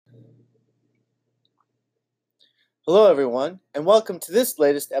Hello, everyone, and welcome to this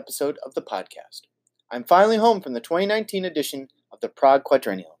latest episode of the podcast. I'm finally home from the 2019 edition of the Prague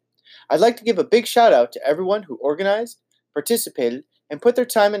Quadrennial. I'd like to give a big shout out to everyone who organized, participated, and put their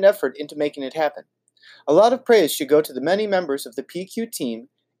time and effort into making it happen. A lot of praise should go to the many members of the PQ team,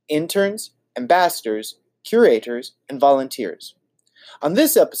 interns, ambassadors, curators, and volunteers. On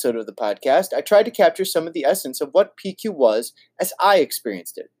this episode of the podcast, I tried to capture some of the essence of what PQ was as I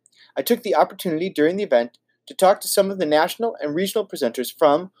experienced it. I took the opportunity during the event to talk to some of the national and regional presenters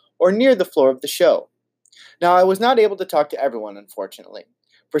from or near the floor of the show. Now, I was not able to talk to everyone, unfortunately.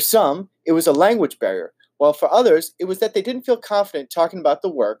 For some, it was a language barrier, while for others, it was that they didn't feel confident talking about the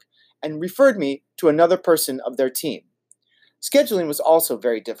work and referred me to another person of their team. Scheduling was also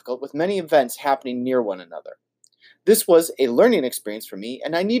very difficult, with many events happening near one another. This was a learning experience for me,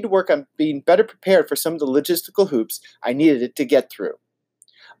 and I need to work on being better prepared for some of the logistical hoops I needed to get through.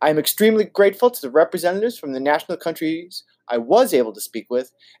 I am extremely grateful to the representatives from the national countries I was able to speak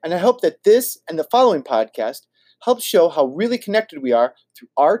with, and I hope that this and the following podcast helps show how really connected we are through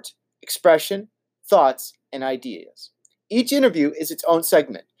art, expression, thoughts, and ideas. Each interview is its own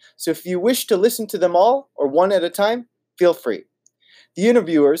segment, so if you wish to listen to them all or one at a time, feel free. The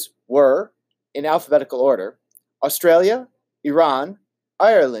interviewers were, in alphabetical order, Australia, Iran,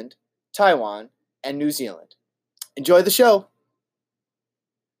 Ireland, Taiwan, and New Zealand. Enjoy the show!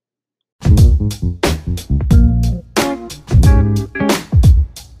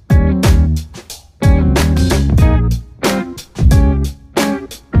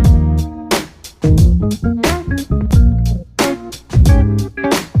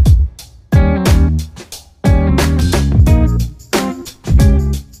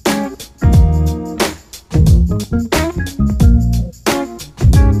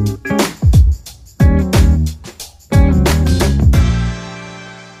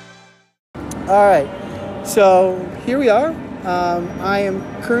 All right, so here we are. I am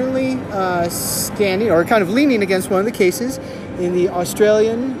currently standing, or kind of leaning against one of the cases in the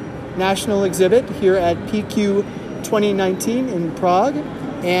Australian National Exhibit here at PQ 2019 in Prague,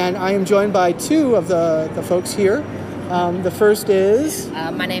 and I am joined by two of the folks here. The first is...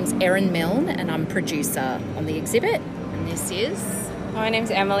 my name's Erin Milne, and I'm producer on the exhibit, and this is... My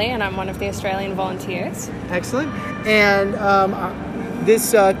name's Emily, and I'm one of the Australian volunteers. Excellent. And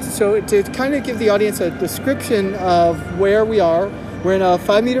so to kind of give the audience a description of where we are, we're in a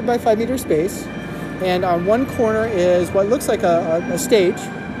 5 meter by 5 meter space, and on one corner is what looks like a stage,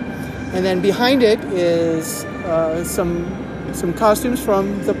 and then behind it is some costumes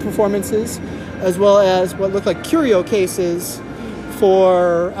from the performances, as well as what look like curio cases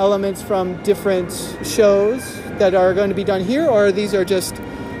for elements from different shows that are going to be done here, or these are just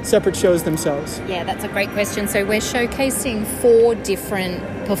separate shows themselves? Yeah, that's a great question. So we're showcasing 4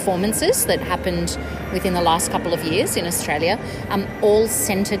 different performances that happened within the last couple of years in Australia, all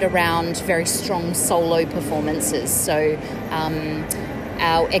centred around very strong solo performances. So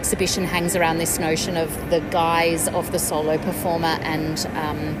our exhibition hangs around this notion of the guise of the solo performer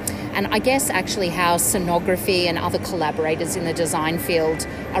and I guess actually how scenography and other collaborators in the design field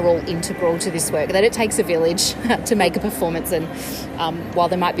are all integral to this work, that it takes a village to make a performance, and while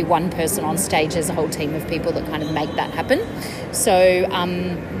there might be one person on stage, there's a whole team of people that kind of make that happen. So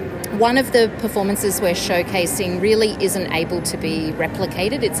one of the performances we're showcasing really isn't able to be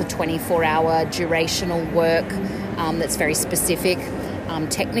replicated. It's a 24-hour durational work that's very specific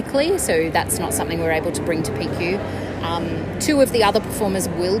technically, so that's not something we're able to bring to PQ. 2 of the other performers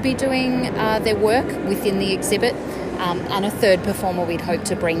will be doing their work within the exhibit, and a third performer we'd hoped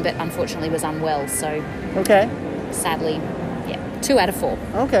to bring, but unfortunately was unwell. So, okay, sadly, 2 out of 4.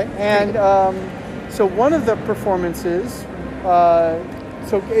 Okay, and so one of the performances.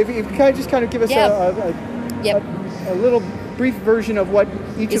 So if you kind of give us a little brief version of what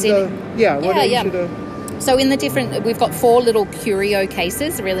each of the So in the different, we've got 4 little curio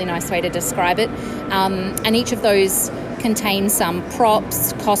cases, a really nice way to describe it, and each of those contain some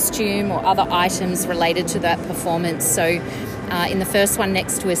props, costume or other items related to that performance. So in the first one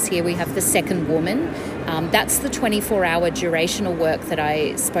next to us here, we have the second woman. That's the 24-hour durational work that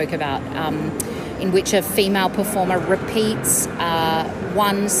I spoke about, in which a female performer repeats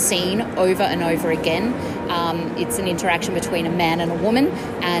one scene over and over again. It's an interaction between a man and a woman,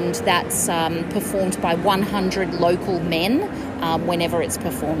 and that's performed by 100 local men whenever it's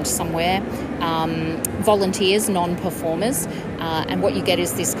performed somewhere. Volunteers, non-performers, and what you get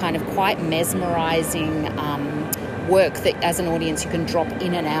is this kind of quite mesmerising work that as an audience you can drop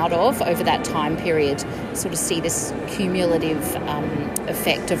in and out of over that time period, sort of see this cumulative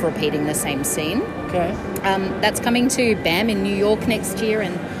effect of repeating the same scene. Okay. That's coming to BAM in New York next year,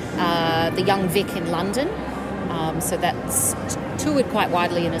 and the Young Vic in London. So that's toured quite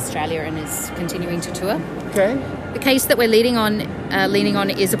widely in Australia and is continuing to tour. Okay. The case that we're leaning on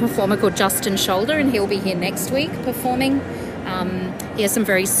is a performer called Justin Shoulder, and he'll be here next week performing. He has some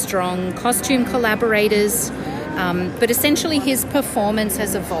very strong costume collaborators, but essentially his performance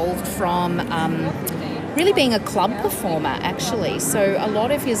has evolved from really being a club performer, actually. So a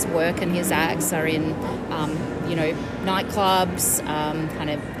lot of his work and his acts are in, nightclubs, kind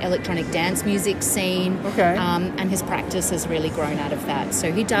of electronic dance music scene. Okay. And his practice has really grown out of that.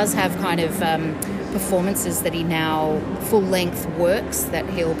 So he does have kind of performances that he now full-length works that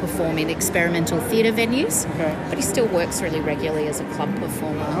he'll perform in experimental theatre venues. Okay. But he still works really regularly as a club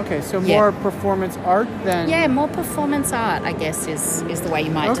performer. Okay, so more performance art than... Yeah, more performance art, I guess, is the way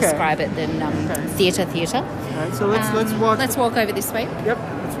you might describe it than theatre. All right, so let's walk... Let's walk over this way. Yep,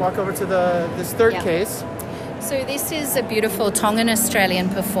 let's walk over to this third case. So this is a beautiful Tongan-Australian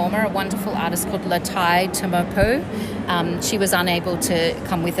performer, a wonderful artist called Latai Tumopo. She was unable to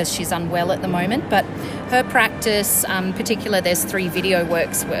come with us. She's unwell at the moment, but her practice, particular, there's three video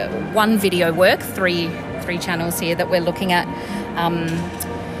works, three channels here that we're looking at.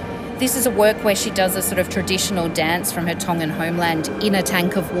 This is a work where she does a sort of traditional dance from her Tongan homeland in a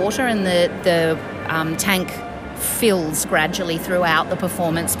tank of water, and the tank fills gradually throughout the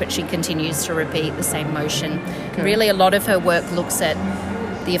performance, but she continues to repeat the same motion. Okay. Really, a lot of her work looks at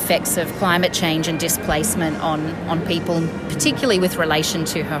the effects of climate change and displacement on people, particularly with relation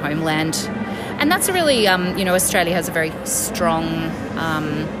to her homeland. And that's a really, Australia has a very strong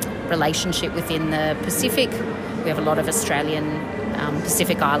relationship within the Pacific. We have a lot of Australian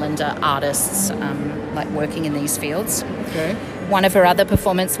Pacific Islander artists working in these fields. Okay. One of her other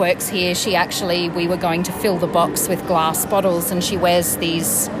performance works here, we were going to fill the box with glass bottles, and she wears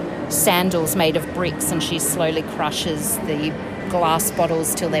these sandals made of bricks, and she slowly crushes the glass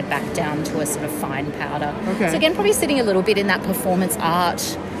bottles till they're back down to a sort of fine powder. Okay. So again, probably sitting a little bit in that performance art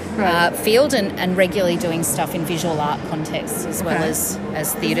field, and regularly doing stuff in visual art contexts as well as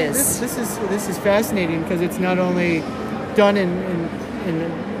theatres. This is fascinating because it's not only done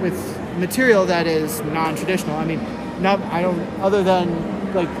with material that is non-traditional. I mean, other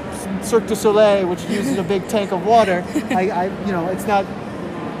than like Cirque du Soleil, which uses a big tank of water. It's not.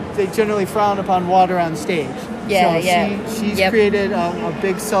 They generally frown upon water on stage. She's created a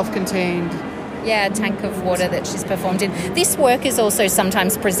big self-contained. Tank of water that she's performed in. This work is also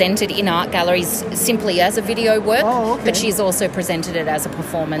sometimes presented in art galleries simply as a video work, but she's also presented it as a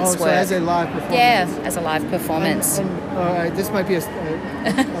performance work. So as a live performance. Yeah, as a live performance. And this might be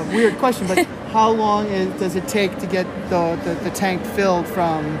a weird question, but how long does it take to get the tank filled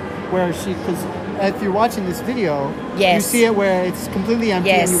from where she... Because if you're watching this video, you see it where it's completely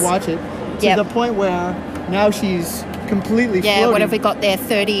empty and you watch it to the point where now she's... completely floating. What have we got there?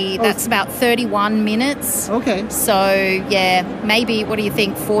 30. That's about 31 minutes. Okay. So maybe what do you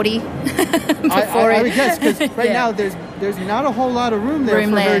think? 40. I would guess because now there's not a whole lot of room there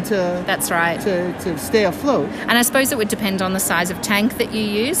for her to. That's right. To stay afloat. And I suppose it would depend on the size of tank that you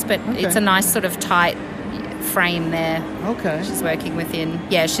use, but it's a nice sort of tight frame there. Okay. She's working within.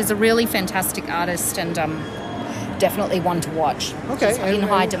 Yeah, she's a really fantastic artist and. Definitely one to watch. Okay. In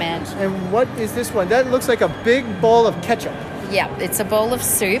high demand. And what is this one? That looks like a big bowl of ketchup. Yeah, it's a bowl of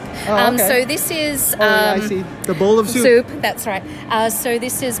soup. So this is... I see. The bowl of soup. That's right. So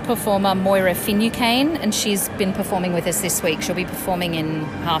this is performer Moira Finucane, and she's been performing with us this week. She'll be performing in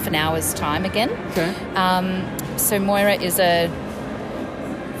half an hour's time again. Okay. So Moira is a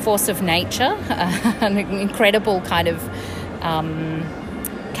force of nature, an incredible kind of...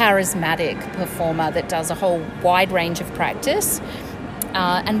 charismatic performer that does a whole wide range of practice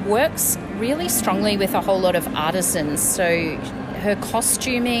and works really strongly with a whole lot of artisans. So her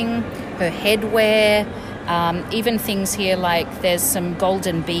costuming, her headwear, even things here like there's some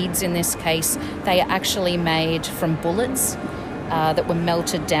golden beads in this case. They are actually made from bullets that were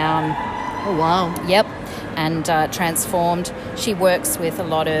melted down. Oh, wow. Yep. And transformed. She works with a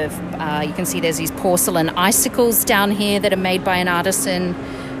lot of, you can see there's these porcelain icicles down here that are made by an artisan,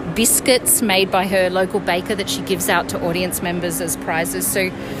 biscuits made by her local baker that she gives out to audience members as prizes. So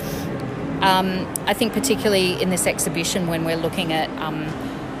I think particularly in this exhibition when we're looking at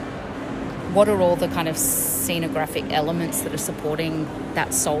what are all the kind of scenographic elements that are supporting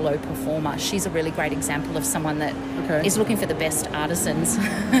that solo performer, she's a really great example of someone that is looking for the best artisans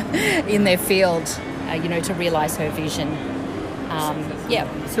in their field, to realise her vision.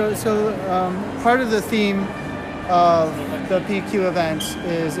 So part of the theme of the PQ event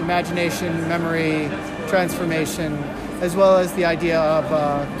is imagination, memory, transformation, as well as the idea of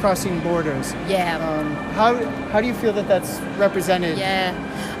crossing borders. Yeah. How do you feel that that's represented? Yeah.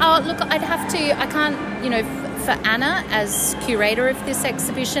 Look, I'd have to. I can't. for Anna as curator of this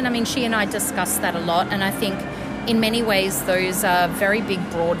exhibition, I mean, she and I discussed that a lot, and I think in many ways those are very big,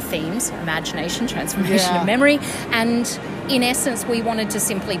 broad themes: imagination, transformation of memory, and in essence we wanted to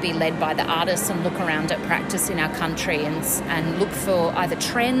simply be led by the artists and look around at practice in our country and look for either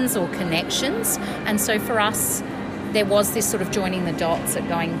trends or connections. And so for us, there was this sort of joining the dots at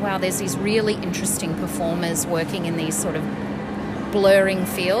going, wow, there's these really interesting performers working in these sort of blurring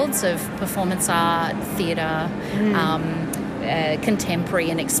fields of performance art, theatre, contemporary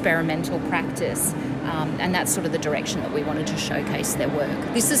and experimental practice. And that's sort of the direction that we wanted to showcase their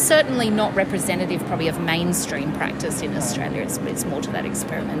work. This is certainly not representative probably of mainstream practice in Australia. It's more to that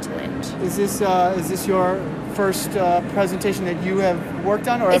experimental end. Is this your first presentation that you have worked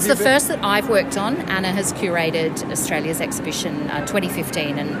on? Or it's the first that I've worked on. Anna has curated Australia's exhibition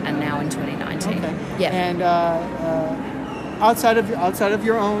 2015 and now in 2019. Okay. Yeah. And outside of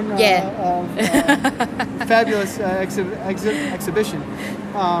your own fabulous exhibition,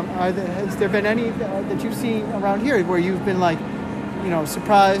 has there been any that you've seen around here where you've been like,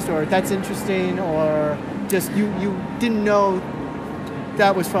 surprised, or that's interesting, or just you didn't know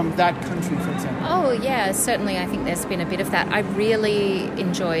that was from that country, for example? Oh yeah, certainly. I think there's been a bit of that. I really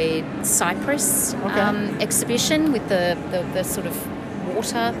enjoyed Cyprus exhibition with the sort of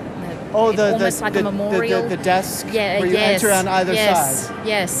water. Almost like a memorial. The desk where you enter on either side.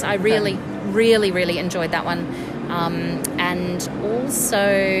 Yes, I really, really enjoyed that one. And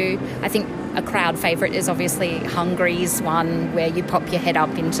also, I think a crowd favourite is obviously Hungary's one, where you pop your head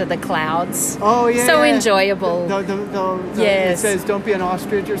up into the clouds. Oh, yeah. So enjoyable. It says, don't be an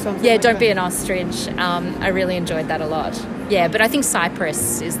ostrich or something. Yeah, don't be an ostrich. I really enjoyed that a lot. Yeah, but I think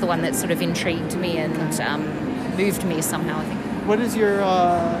Cyprus is the one that sort of intrigued me and moved me somehow, I think. What is your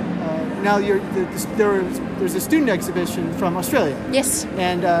there's a student exhibition from Australia? Yes.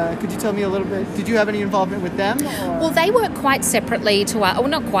 And could you tell me a little bit? Did you have any involvement with them? Or? Well, they work quite separately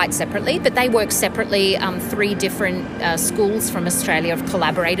not quite separately, but they work separately. 3 different schools from Australia have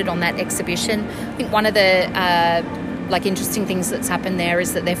collaborated on that exhibition. I think one of the interesting things that's happened there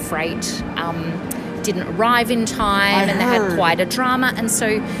is that their freight didn't arrive in time, and they had quite a drama, and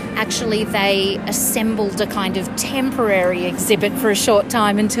so actually they assembled a kind of temporary exhibit for a short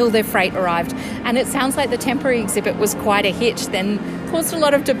time until their freight arrived, and it sounds like the temporary exhibit was quite a hit, then caused a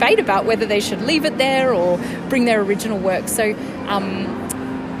lot of debate about whether they should leave it there or bring their original work. So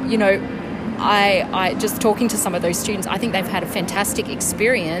I just talking to some of those students, I think they've had a fantastic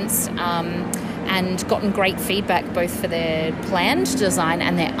experience and gotten great feedback both for their planned design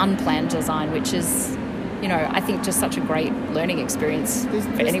and their unplanned design, which is, I think just such a great learning experience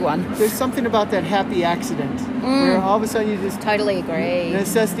for anyone. There's something about that happy accident where all of a sudden you just... Totally agree.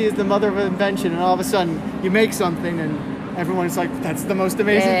 Necessity is the mother of invention, and all of a sudden you make something and everyone's like, that's the most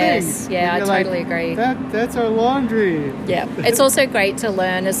amazing thing. Yeah, I totally agree. That's our laundry. Yeah, it's also great to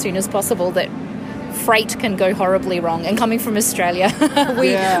learn as soon as possible that freight can go horribly wrong, and coming from Australia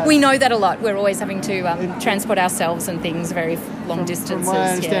we know that a lot. We're always having to transport ourselves and things very long distances. From what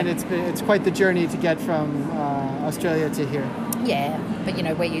I understand, it's quite the journey to get from Australia to here. Yeah, but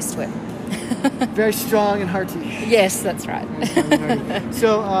we're used to it. Very strong and hearty. Yes, that's right.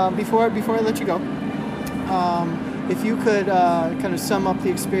 So before I let you go, if you could kind of sum up the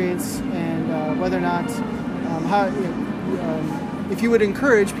experience and whether or not if you would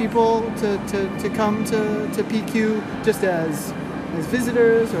encourage people to come to PQ just as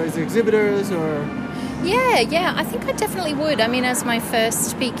visitors or as exhibitors or... Yeah, I think I definitely would. I mean, as my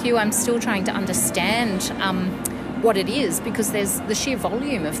first PQ, I'm still trying to understand what it is, because there's the sheer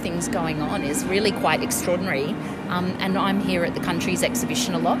volume of things going on is really quite extraordinary. And I'm here at the country's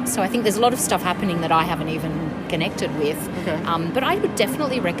exhibition a lot, so I think there's a lot of stuff happening that I haven't even connected with. Okay. But I would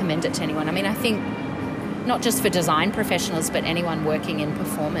definitely recommend it to anyone. I mean, I think not just for design professionals, but anyone working in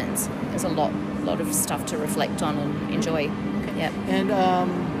performance. There's a lot of stuff to reflect on and enjoy. Okay. Yeah. And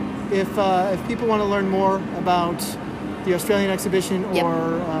if people want to learn more about the Australian exhibition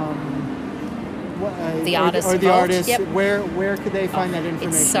or the artists, where could they find that information?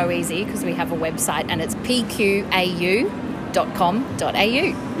 It's so easy because we have a website, and it's pqau.com.au.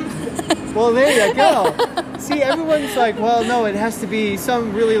 Well, there you go. See, everyone's like, well, no, it has to be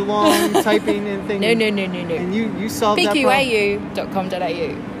some really long typing and thing. No. And you solved that problem.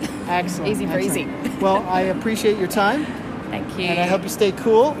 pqau.com.au. Excellent. Easy breezy. Well, I appreciate your time. Thank you. And I hope you stay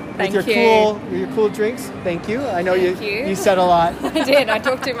cool with your cool drinks. Thank you. I know you said a lot. I did. I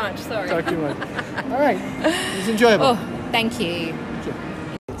talked too much. Sorry. Talked too much. All right. It was enjoyable. Oh, thank you.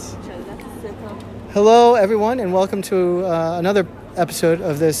 Hello, everyone, and welcome to another episode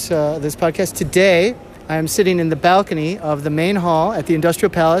of this podcast. Today, I am sitting in the balcony of the main hall at the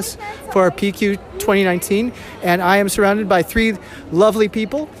Industrial Palace for our PQ 2019, and I am surrounded by three lovely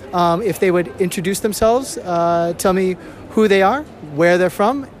people. If they would introduce themselves, tell me who they are, where they're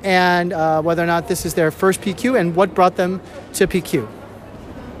from, and whether or not this is their first PQ and what brought them to PQ.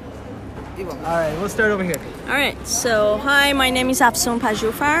 All right, we'll start over here. All right, so hi, my name is Afsun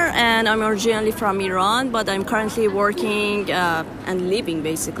Pajufar, and I'm originally from Iran, but I'm currently working and living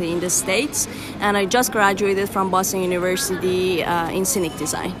basically in the States, and I just graduated from Boston University in scenic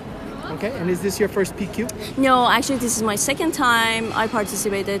design. Okay, and is this your first PQ? No, actually this is my second time. I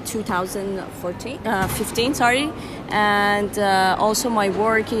participated 2015, and also my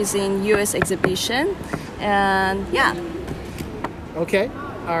work is in US exhibition, and yeah. Okay,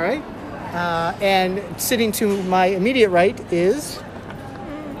 all right. And sitting to my immediate right is?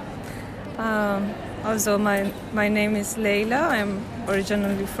 Also, my name is Leila. I'm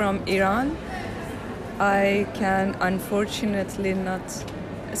originally from Iran. I can unfortunately not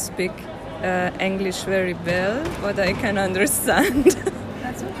speak English very well, but I can understand.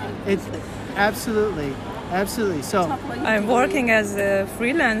 That's okay. It's absolutely. So I'm working as a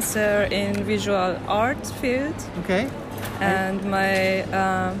freelancer in visual art field. Okay. And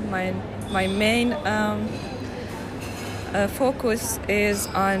my main focus is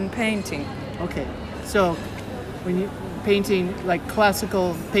on painting. Okay, so when you painting like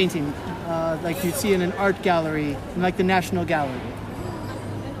classical painting, like you see in an art gallery, like the National Gallery,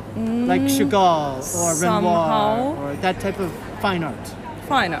 like Chagall or Renoir, or that type of fine art.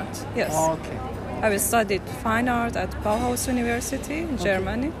 Fine art, yes. Okay. I studied fine art at Bauhaus University in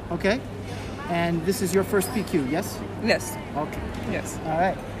Germany. Okay. And this is your first PQ, yes? Yes. Okay. Yes. All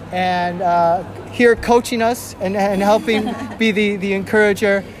right. And here coaching us and helping be the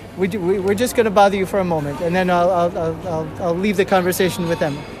encourager, we're just going to bother you for a moment, and then I'll leave the conversation with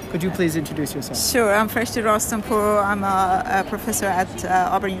them. Could you please introduce yourself? Sure. I'm Freshti Rostanpour. I'm a professor at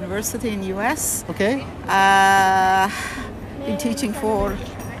Auburn University in the U.S. Okay. Been teaching for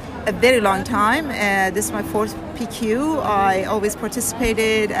a very long time. This is my fourth PQ. I always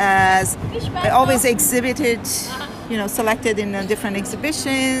participated I always exhibited, selected in different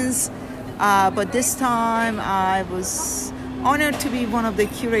exhibitions. But this time I was honored to be one of the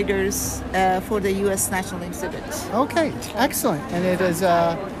curators for the U.S. National Exhibit. Okay, excellent. And it is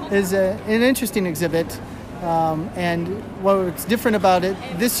an interesting exhibit. And what's different about it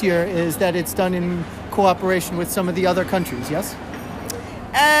this year is that it's done in cooperation with some of the other countries, yes?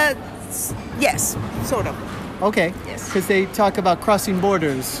 Yes, sort of. Okay. Yes. Because they talk about crossing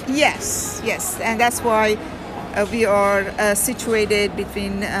borders. Yes, and that's why we are situated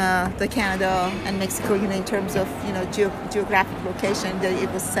between the Canada and Mexico, in terms of geographic location that it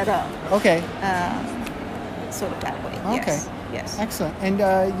was set up. Okay. Sort of that way. Okay. Yes. Excellent. And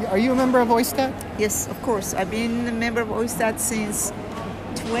are you a member of OISTAT? Yes, of course. I've been a member of OISTAT since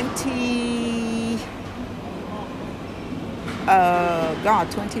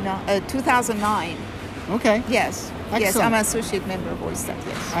 2009. Okay. Yes. Excellent. Yes, I'm an associate member of OISTAT,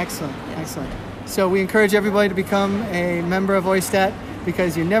 yes. Excellent. Yes. Excellent. So we encourage everybody to become a member of OISTAT,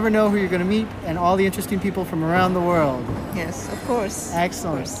 because you never know who you're going to meet and all the interesting people from around the world. Yes, of course.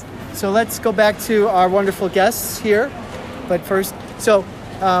 Excellent. Of course. So let's go back to our wonderful guests here. But first,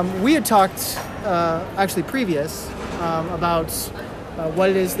 we had talked actually previous about what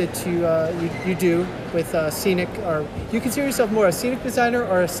it is that you do with scenic, or you consider yourself more a scenic designer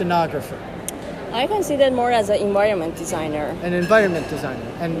or a scenographer? I consider more as an environment designer. An environment designer.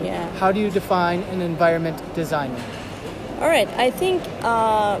 And how do you define an environment designer? All right, I think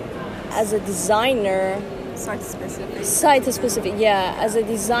as a designer... Site-specific, yeah. As a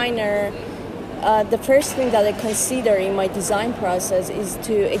designer, the first thing that I consider in my design process is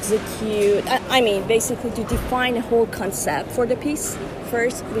to execute, basically to define a whole concept for the piece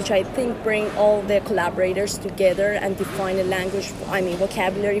first, which I think bring all the collaborators together and define a language,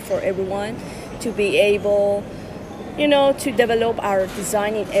 vocabulary for everyone to be able, to develop our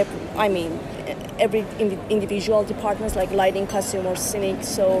design in every individual departments like lighting, costume, or scenic,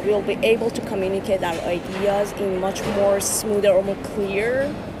 so we'll be able to communicate our ideas in much more smoother or more clear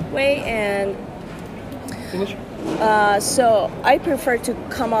way. And so I prefer to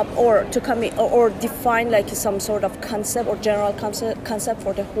come up or define like some sort of concept or general concept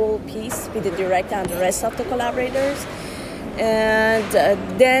for the whole piece with the director and the rest of the collaborators, and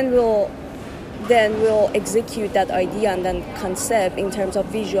then we'll execute that idea and then concept in terms of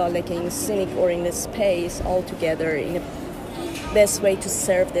visual, like in scenic or in the space, all together in the best way to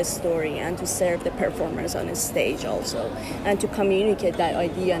serve the story and to serve the performers on the stage also, and to communicate that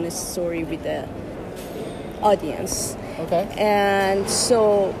idea and the story with the audience. Okay. And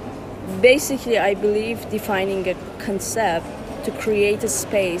so basically, I believe defining a concept to create a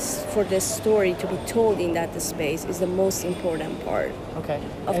space for the story to be told in that space is the most important part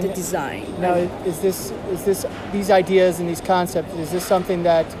of the design. Now, is this these ideas and these concepts, is this something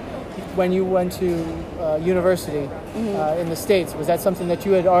that when you went to university in the States, was that something that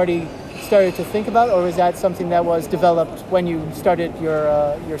you had already started to think about, or was that something that was developed when you started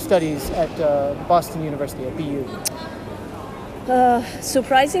your studies at Boston University, at BU?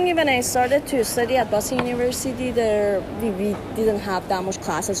 Surprisingly, when I started to study at Boston University, we didn't have that much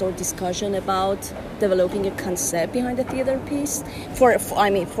classes or discussion about developing a concept behind a theater piece, for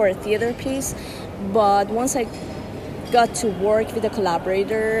a theater piece. But once I got to work with a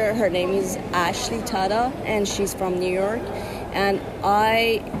collaborator, her name is Ashley Tata, and she's from New York, and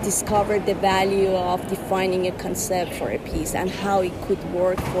I discovered the value of defining a concept for a piece and how it could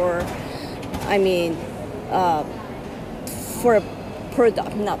work for a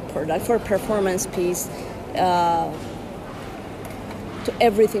for a performance piece, to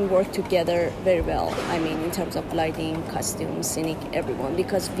everything work together very well. I mean, in terms of lighting, costumes, scenic, everyone,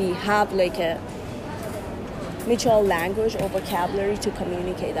 because we have like a mutual language or vocabulary to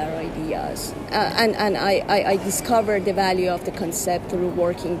communicate our ideas. And I discovered the value of the concept through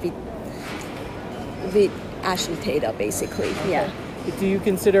working with Ashley Tata, basically. Yeah. Do you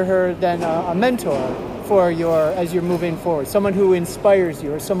consider her then a mentor for as you're moving forward, someone who inspires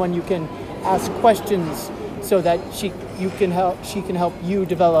you, or someone you can ask questions so that she can help you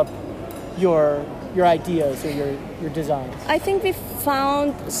develop your ideas or your designs? I think we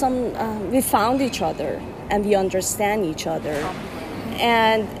found each other and we understand each other.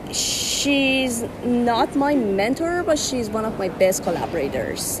 And she's not my mentor, but she's one of my best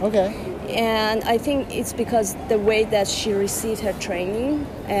collaborators. Okay. And I think it's because the way that she received her training,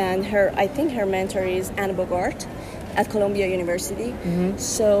 and I think her mentor is Anna Bogart at Columbia University. Mm-hmm.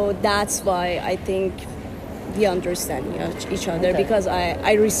 So that's why I think we understand each other, because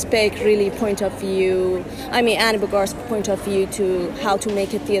I respect really Anna Bogart's point of view to how to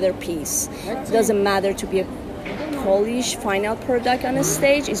make a theater piece. It doesn't matter to be a polished final product on a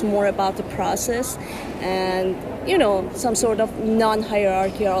stage. It's more about the process and some sort of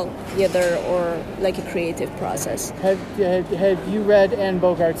non-hierarchical theater or like a creative process. Have you read Anne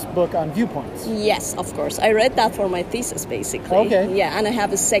Bogart's book on viewpoints? Yes, of course. I read that for my thesis, basically. Okay. Yeah, and I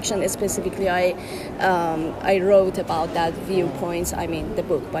have a section specifically I wrote about that viewpoints. The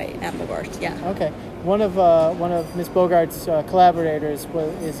book by Anne Bogart. Yeah. Okay. One of Miss Bogart's collaborators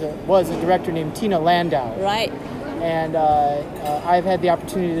was a director named Tina Landau. Right. And I've had the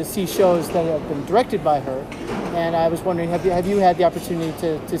opportunity to see shows that have been directed by her, and I was wondering, have you had the opportunity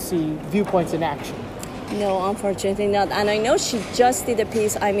to see Viewpoints in action? No, unfortunately not. And I know she just did a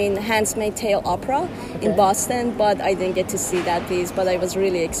piece, Handmaid's Tale Opera in Boston, but I didn't get to see that piece, but I was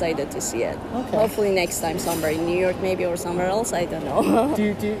really excited to see it. Okay. Hopefully next time somewhere in New York maybe, or somewhere else, I don't know.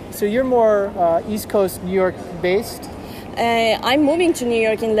 So you're more East Coast, New York based? I'm moving to New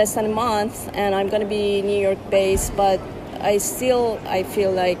York in less than a month, and I'm going to be New York based, but I feel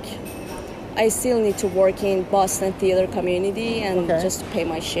like I still need to work in Boston theater community and just to pay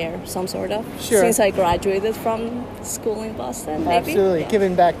my share, some sort of. Sure. Since I graduated from school in Boston, maybe. Absolutely,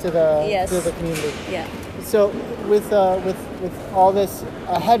 giving back to the community. Yeah. So with all this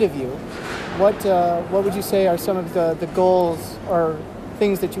ahead of you, what would you say are some of the goals or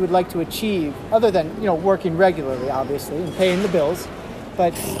things that you would like to achieve, other than working regularly, obviously, and paying the bills?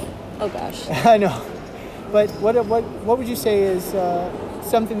 But oh gosh, I know. But what would you say is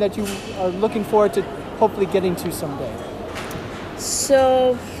something that you are looking forward to hopefully getting to someday?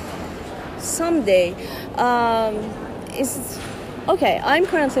 So someday, I'm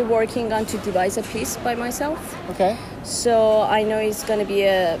currently working on to devise a piece by myself. Okay. So I know it's going to be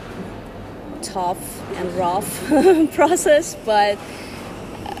a tough and rough process, but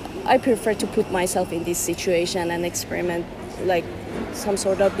I prefer to put myself in this situation and experiment, like some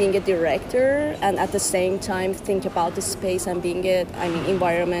sort of being a director, and at the same time think about the space and being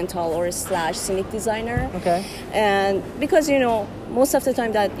environmental or / scenic designer. Okay. And because most of the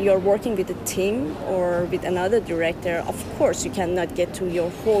time that you're working with a team or with another director, of course you cannot get to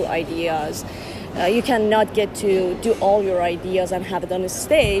your whole ideas. You cannot get to do all your ideas and have it on a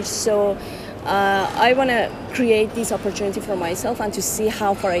stage. So I want to create this opportunity for myself and to see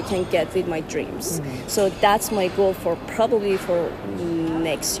how far I can get with my dreams. Mm-hmm. So that's my goal for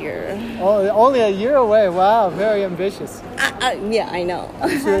next year. Oh, only a year away. Wow, very ambitious. Yeah, I know.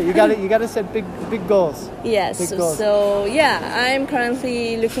 So you got to set big goals. Yes. Big goals. So yeah, I'm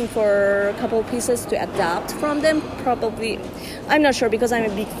currently looking for a couple pieces to adapt from them. Probably, I'm not sure because I'm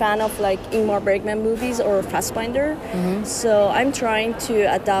a big fan of like Ingmar Bergman movies or Fassbinder. So I'm trying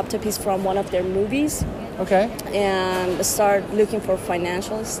to adapt a piece from one of their movies. Okay. And start looking for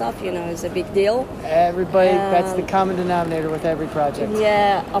financial stuff, it's a big deal. Everybody, that's the common denominator with every project.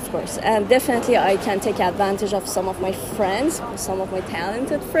 Yeah, of course. And definitely I can take advantage of some of my friends, some of my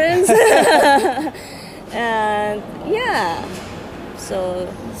talented friends. And yeah, so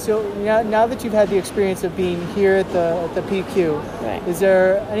now that you've had the experience of being here at the PQ, right. Is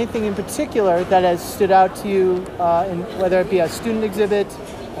there anything in particular that has stood out to you, in whether it be a student exhibit,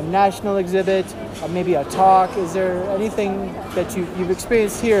 a national exhibit, or maybe a talk? Is there anything that you've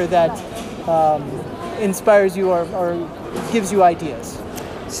experienced here that inspires you or gives you ideas?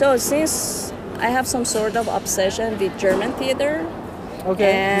 So since I have some sort of obsession with German theater.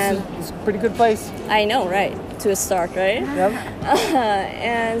 Okay, and this is a pretty good place. I know, right? To start, right? Yep.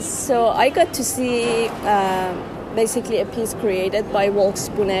 And so I got to see basically a piece created by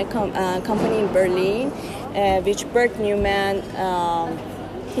Volksbühne company in Berlin, which Bert Newman,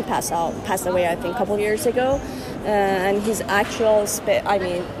 he passed away, I think, a couple years ago. And his actual,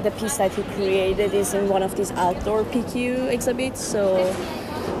 the piece that he created is in one of these outdoor PQ exhibits. So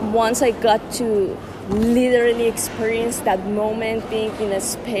once I got to literally experience that moment being in a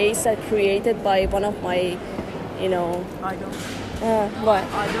space that created by one of my,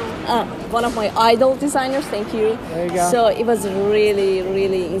 one of my idol designers. Thank you. There you go. So it was really,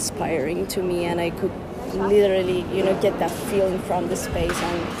 really inspiring to me, and I could literally, get that feeling from the space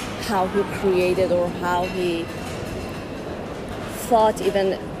and how he created or how he thought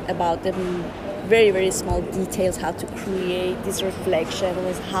even about the very, very small details, how to create this reflection,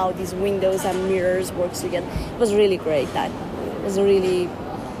 was how these windows and mirrors work together. It was really great. That was really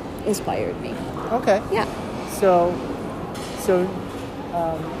inspired me. Okay. Yeah. So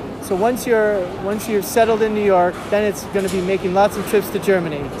once you're settled in New York, then it's going to be making lots of trips to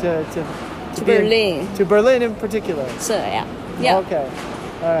Germany, to Berlin. To Berlin in particular. So yeah. Okay.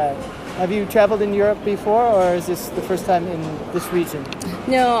 All right. Have you traveled in Europe before, or is this the first time in this region?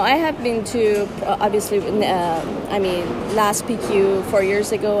 No, I have been to, obviously, last PQ 4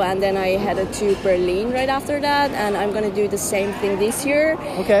 years ago, and then I headed to Berlin right after that, and I'm going to do the same thing this year.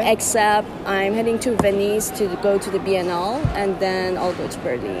 Okay. Except I'm heading to Venice to go to the Biennale, and then I'll go to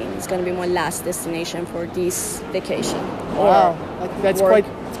Berlin. It's going to be my last destination for this vacation. Wow, that's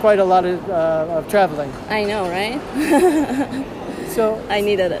quite a lot of traveling. I know, right? So I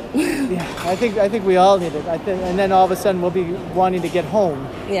needed it. Yeah, I think we all need it. And then all of a sudden we'll be wanting to get home.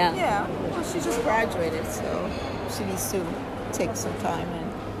 Yeah. Yeah. Well, she just graduated, so she needs to take some time and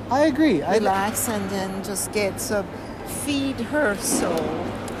I agree. relax and then just feed her soul,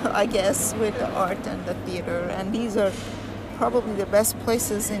 I guess, with the art and the theater. And these are probably the best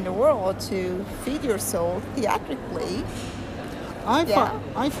places in the world to feed your soul theatrically.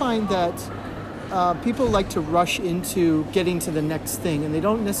 I find that people like to rush into getting to the next thing, and they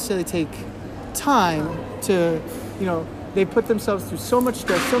don't necessarily take time to, they put themselves through so much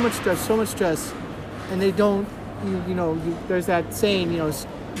stress, and they don't, there's that saying,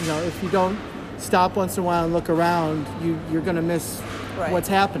 if you don't stop once in a while and look around, you're going to miss what's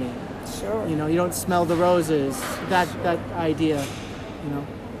happening. Sure. You don't smell the roses, that idea,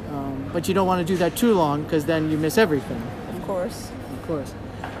 but you don't want to do that too long because then you miss everything. Of course.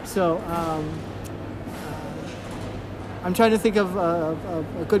 So, I'm trying to think of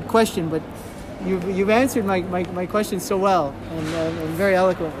a good question, but you've answered my question so well and very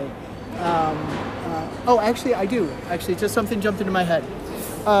eloquently. Actually, I do. Actually, just something jumped into my head.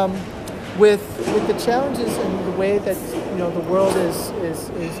 With the challenges and the way that the world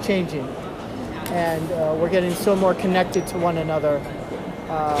is changing, and we're getting so more connected to one another,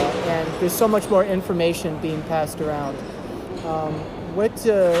 and there's so much more information being passed around. What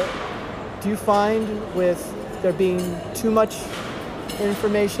do you find with there being too much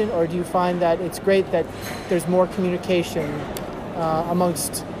information, or do you find that it's great that there's more communication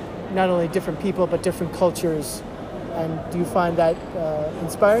amongst not only different people but different cultures? And do you find that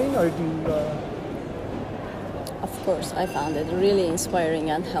inspiring, or do you... Of course, I found it really inspiring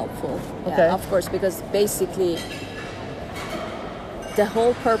and helpful. Okay. Yeah, of course, because basically the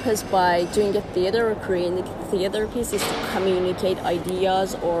whole purpose by doing a theater or creating a theater piece is to communicate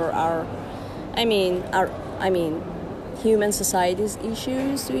ideas or our human society's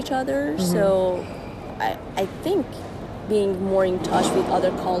issues to each other. Mm-hmm. So I think being more in touch with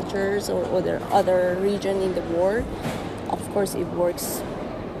other cultures or other region in the world, of course it works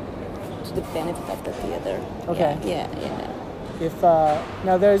to the benefit of the theater. Okay. Yeah. If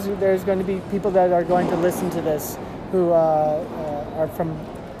now there's going to be people that are going to listen to this who are from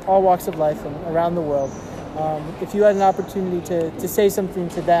all walks of life and around the world. If you had an opportunity to say something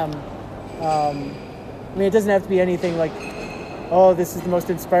to them, I mean, it doesn't have to be anything like, oh, this is the most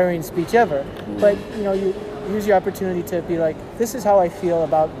inspiring speech ever. But, you use your opportunity to be like, this is how I feel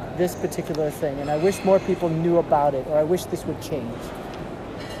about this particular thing, and I wish more people knew about it, or I wish this would change.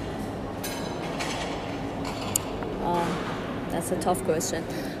 That's a tough question.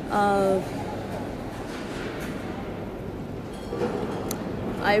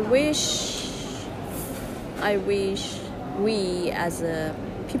 I wish we as a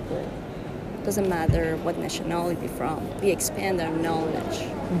people, doesn't matter what nationality from, we expand our knowledge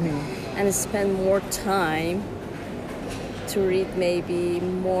and spend more time to read maybe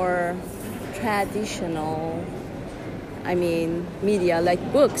more traditional, media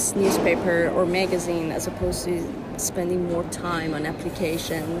like books, newspaper or magazine, as opposed to spending more time on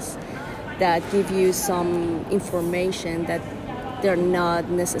applications that give you some information that they're not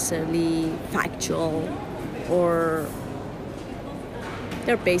necessarily factual, or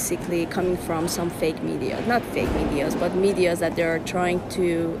they're basically coming from some fake media. Not fake medias, but medias that they're trying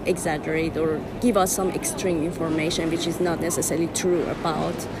to exaggerate or give us some extreme information which is not necessarily true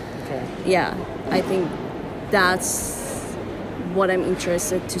about. Okay. Yeah, I think that's what I'm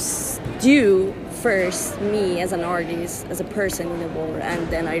interested to do first, me as an artist, as a person in the world, and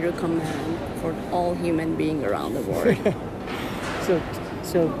then I recommend for all human beings around the world.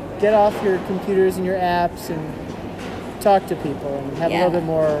 So get off your computers and your apps and talk to people and have a little bit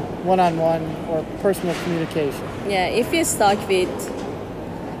more one-on-one or personal communication. Yeah, if you're stuck with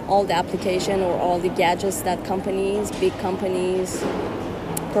all the application or all the gadgets that big companies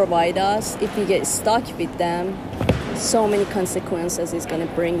provide us, if we get stuck with them, so many consequences it's going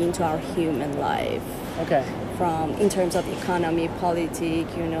to bring into our human life. Okay. In terms of economy,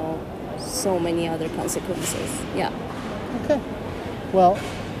 politics, so many other consequences. Yeah. Okay. Well,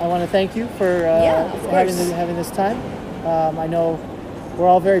 I want to thank you for having this time. I know we're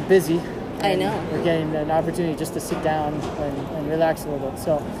all very busy. I know. We're getting an opportunity just to sit down and relax a little bit.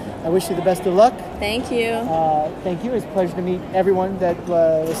 So I wish you the best of luck. Thank you. Thank you. It's a pleasure to meet everyone that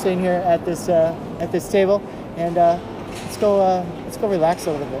was sitting here at this table. And let's go relax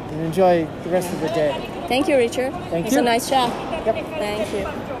a little bit and enjoy the rest of the day. Thank you, Richard. Thank you. It's a nice chat. Yep. Thank you.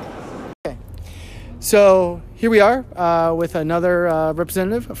 Okay. So here we are with another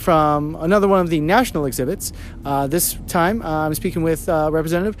representative from another one of the national exhibits. This time I'm speaking with a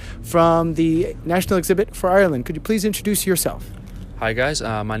representative from the National Exhibit for Ireland. Could you please introduce yourself? Hi guys,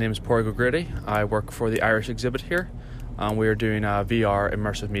 my name is Pádraig O'Grady. I work for the Irish exhibit here. We are doing a VR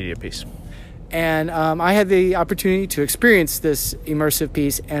immersive media piece. And I had the opportunity to experience this immersive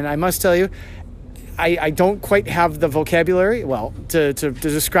piece, and I must tell you, I don't quite have the vocabulary, to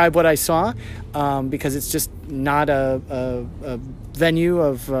describe what I saw, because it's just not a venue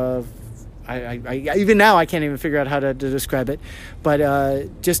of... I even now I can't even figure out how to describe it, but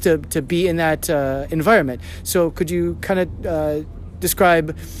just to be in that environment. So could you kind of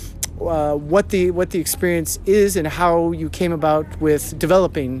describe what the experience is and how you came about with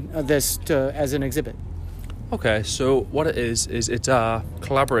developing this as an exhibit? Okay, so what it is it's a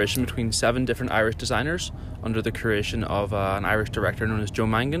collaboration between 7 different Irish designers under the creation of an Irish director known as Joe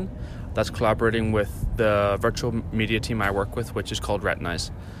Mangan, that's collaborating with the virtual media team I work with, which is called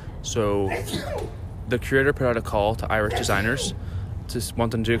Retinize. So the curator put out a call to Irish designers to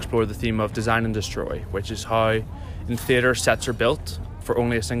wanting to explore the theme of design and destroy, which is how in theatre sets are built for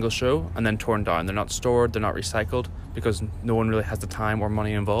only a single show and then torn down. They're not stored, they're not recycled, because no one really has the time or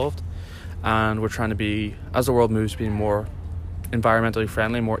money involved. And we're trying to be, as the world moves, being more environmentally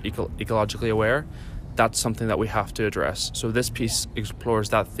friendly, more ecologically aware. That's something that we have to address. So this piece explores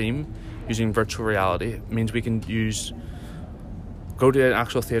that theme using virtual reality. It means we can go to an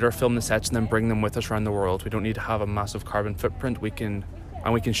actual theatre, film the sets, and then bring them with us around the world. We don't need to have a massive carbon footprint. We can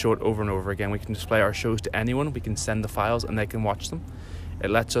show it over and over again. We can display our shows to anyone. We can send the files and they can watch them.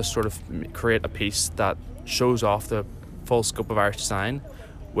 It lets us sort of create a piece that shows off the full scope of Irish design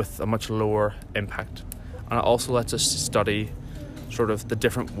with a much lower impact. And it also lets us study sort of the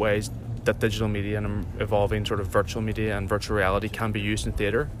different ways that digital media and evolving sort of virtual media and virtual reality can be used in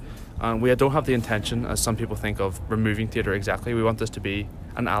theatre. And we don't have the intention, as some people think, of removing theatre exactly. We want this to be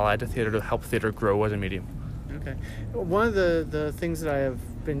an ally to theatre, to help theatre grow as a medium. Okay. One of the things that I have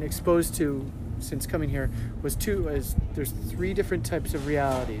been exposed to since coming here was there's 3 different types of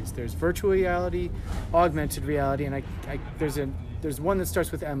realities. There's virtual reality, augmented reality, and there's one that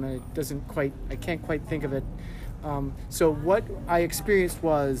starts with M, and I can't quite think of it. So what I experienced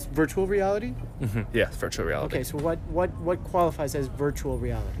was virtual reality. Yeah, virtual reality. Okay, so what qualifies as virtual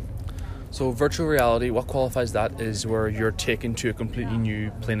reality? So virtual reality, what qualifies that is where you're taken to a completely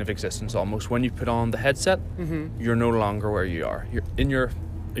new plane of existence almost. When you put on the headset, you're no longer where you are. You're in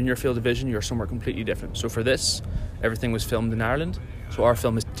your field of vision, you're somewhere completely different. So for this, everything was filmed in Ireland. So our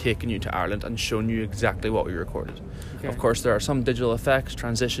film has taken you to Ireland and shown you exactly what we recorded. Okay. Of course, there are some digital effects,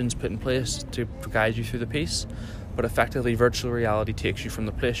 transitions put in place to guide you through the piece, but effectively virtual reality takes you from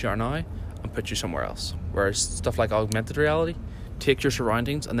the place you are now and puts you somewhere else. Whereas stuff like augmented reality takes your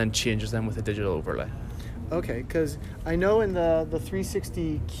surroundings and then changes them with a digital overlay. Okay, because I know in the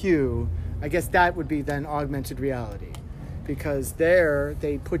 360Q, I guess that would be then augmented reality, because there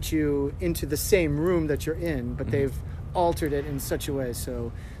they put you into the same room that you're in, but they've altered it in such a way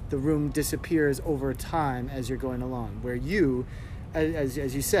so the room disappears over time as you're going along, where you, as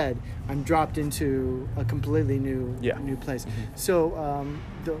you said, I'm dropped into a completely new place. So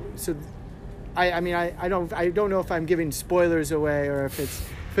I don't know if I'm giving spoilers away or if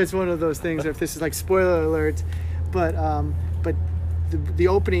it's one of those things, or if this is like spoiler alert, but the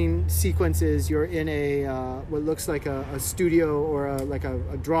opening sequence is you're in a what looks like a studio or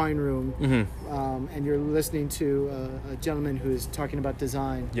a drawing room, and you're listening to a gentleman who is talking about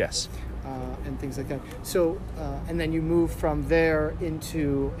design. Yes. And things like that. So, and then you move from there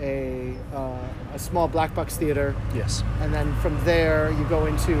into a small black box theater. Yes. And then from there you go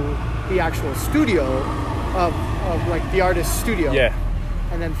into the actual studio of like the artist's studio. Yeah.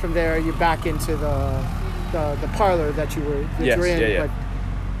 And then from there you're back into the parlor that you were in. Yeah.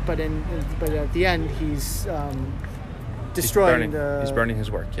 But at the end he's destroying he's burning his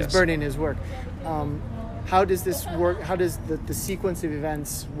work. Yes. He's burning his work. How does this work? How does the sequence of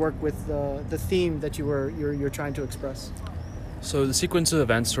events work with the theme that you're trying to express? So the sequence of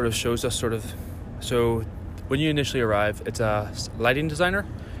events sort of shows us so when you initially arrive, it's a lighting designer,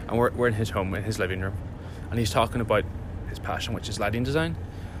 and we're in his home, in his living room, and he's talking about his passion, which is lighting design.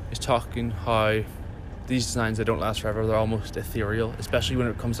 He's talking how these designs, they don't last forever, they're almost ethereal, especially when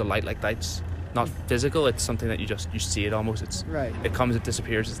it comes to light. Like light's not physical, it's something that you see it almost. It comes, it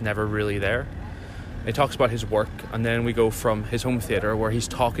disappears, it's never really there. He talks about his work, and then we go from his home theatre where he's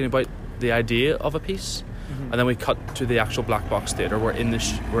talking about the idea of a piece, and then we cut to the actual black box theatre. We're in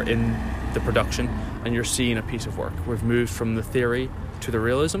the production, and you're seeing a piece of work. We've moved from the theory to the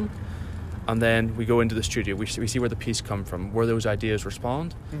realism, and then we go into the studio. We see where the piece come from, where those ideas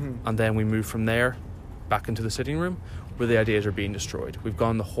respond, and then we move from there back into the sitting room where the ideas are being destroyed. We've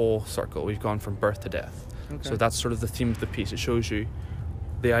gone the whole circle. We've gone from birth to death. Okay. So that's sort of the theme of the piece. It shows you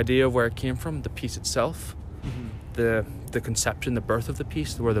the idea of where it came from, the piece itself, the conception, the birth of the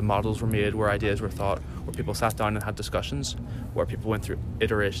piece, where the models were made, where ideas were thought, where people sat down and had discussions, where people went through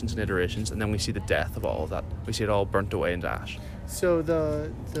iterations and iterations, and then we see the death of all of that. We see it all burnt away into ash. So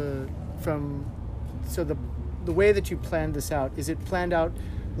the way that you planned this out, is it planned out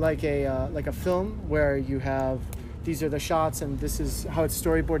like a film where you have these are the shots and this is how it's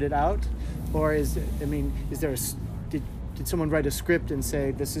storyboarded out, or did someone write a script and say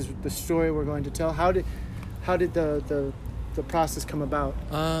this is the story we're going to tell? How did the process come about?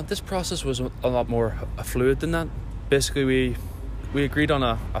 This process was a lot more fluid than that. Basically, we agreed on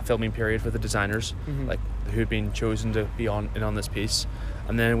a filming period with the designers, like who'd been chosen to be on this piece,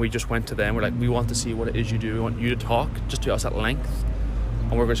 and then we just went to them. We're like, we want to see what it is you do. We want you to talk just to us at length,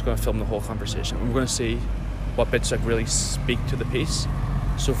 and we're just going to film the whole conversation. And we're going to see what bits like really speak to the piece.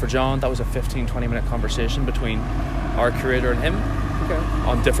 So for John, that was a 15-20 minute conversation between our curator and him,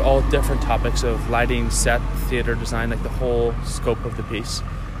 on all different topics of lighting, set, theatre design, like the whole scope of the piece.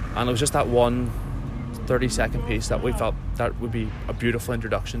 And it was just that one 30-second piece that we felt that would be a beautiful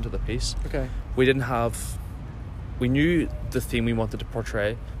introduction to the piece. Okay. We knew the theme we wanted to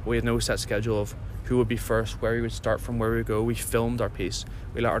portray. We had no set schedule of who would be first, where we would start from, where we would go. We filmed our piece.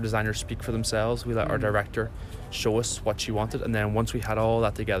 We let our designers speak for themselves. We let our director show us what she wanted, and then once we had all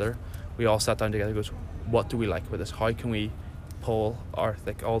that together, we all sat down together and goes, what do we like with this? How can we pull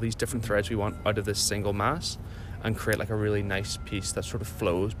all these different threads we want out of this single mass and create like a really nice piece that sort of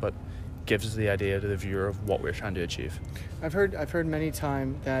flows but gives us the idea to the viewer of what we're trying to achieve. I've heard many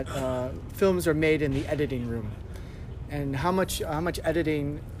times that films are made in the editing room. And how much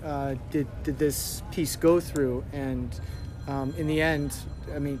editing did this piece go through? And in the end,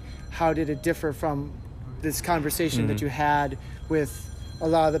 I mean, how did it differ from this conversation that you had with a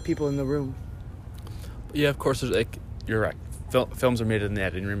lot of the people in the room? Yeah, of course. You're right. Films are made in the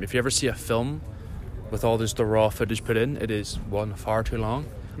editing room. If you ever see a film with all the raw footage put in, it is far too long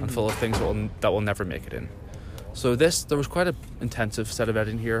and full of things that will never make it in. So there was quite an intensive set of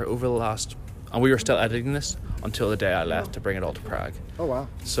editing here over the last and we were still editing this until the day I left to bring it all to Prague. Oh wow.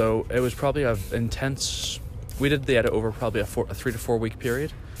 So it was probably an intense. We did the edit over probably a 3 to 4 week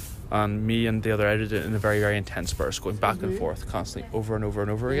period, and me and the other editor did it in a very, very intense burst, going back and forth constantly, over and over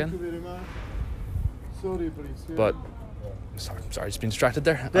and over again. But sorry, just being distracted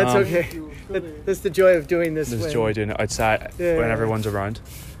there. That's okay. That's the joy of doing this. There's joy doing it outside when everyone's around.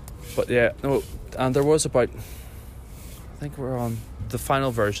 But yeah, no, and there was about, I think we're on the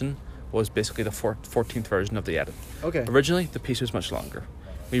final version was basically the 14th version of the edit. Okay. Originally, the piece was much longer.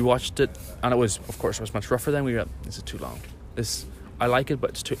 We watched it, and it was much rougher. Then we went, this is too long. I like it,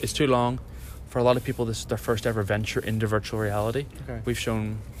 but it's too long. For a lot of people, this is their first ever venture into virtual reality. Okay. We've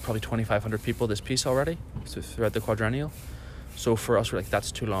shown probably 2,500 people this piece already throughout the quadrennial. So for us, we're like,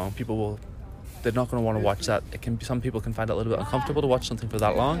 that's too long. They're not going to want to watch that. Some people can find it a little bit uncomfortable to watch something for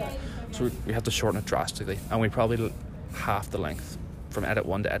that long. So we have to shorten it drastically, and we probably half the length from edit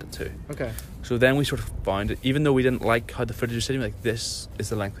 1 to edit 2. Okay. So then we sort of found it, even though we didn't like how the footage was sitting, like, this is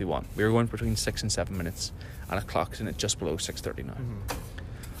the length we want. We were going between 6 and 7 minutes, and it clocks in at just below 6:30 now.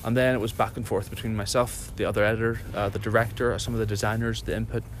 Mm-hmm. And then it was back and forth between myself, the other editor, the director, some of the designers, the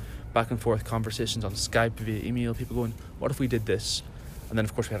input, back and forth conversations on Skype, via email, people going, what if we did this? And then,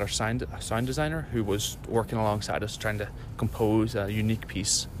 of course, we had our sound designer who was working alongside us, trying to compose a unique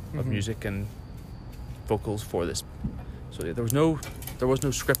piece of music and vocals for this. So there was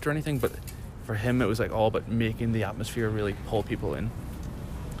no script or anything, but for him it was like all about making the atmosphere really pull people in.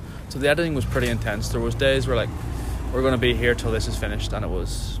 So the editing was pretty intense. There was days where, like, we're going to be here till this is finished, and it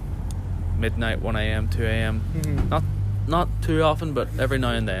was midnight, 1 a.m, 2 a.m. Not too often, but every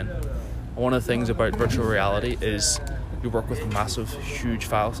now and then. One of the things about virtual reality is you work with massive, huge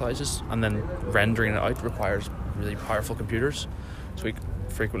file sizes, and then rendering it out requires really powerful computers. So we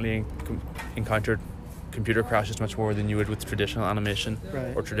frequently encountered computer crashes much more than you would with traditional animation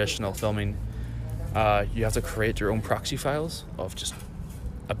or traditional filming. You have to create your own proxy files of just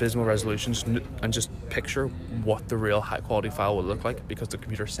abysmal resolutions and just picture what the real high quality file will look like, because the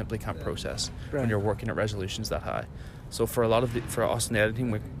computer simply can't process when you're working at resolutions that high. So for us in the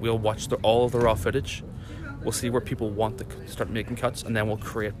editing, we'll watch all of the raw footage. We'll see where people want to start making cuts, and then we'll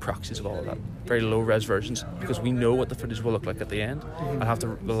create proxies of all of that, very low res versions, because we know what the footage will look like at the end. I have to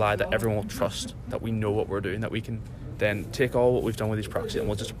rely that everyone will trust that we know what we're doing, that we can then take all what we've done with these proxies and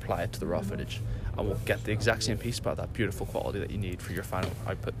we'll just apply it to the raw footage, and we'll get the exact same piece, but that beautiful quality that you need for your final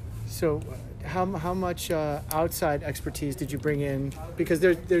output. So how much outside expertise did you bring in? Because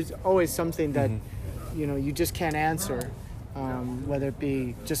there's always something that you just can't answer. Whether it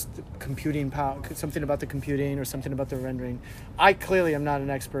be just computing power, something about the computing, or something about the rendering. I clearly am not an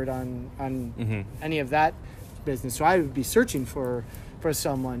expert on any of that business, so I would be searching for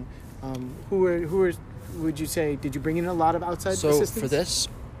someone. Who would you say? Did you bring in a lot of outside assistance? So for this,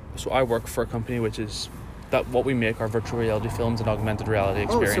 I work for a company which is that what we make are virtual reality films and augmented reality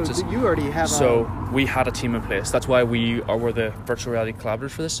experiences. So you already have. We had a team in place. That's why we're the virtual reality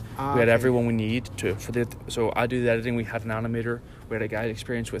collaborators for this. We had everyone we need So I do the editing. We had an animator. We had a guy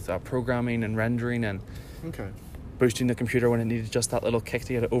experienced with programming and rendering and boosting the computer when it needed just that little kick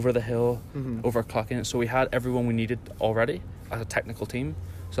to get it over the hill, overclocking it. So we had everyone we needed already as a technical team.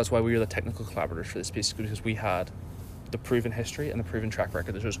 So that's why we were the technical collaborators for this piece, because we had the proven history and the proven track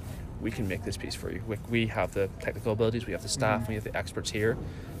record that shows we can make this piece for you. We have the technical abilities, we have the staff, we have the experts here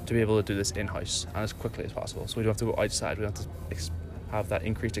to be able to do this in-house and as quickly as possible. So we don't have to go outside, we don't have to have that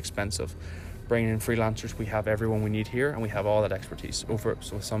increased expense of bringing in freelancers. We have everyone we need here, and we have all that expertise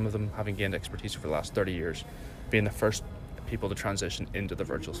so some of them having gained expertise over the last 30 years, being the first people to transition into the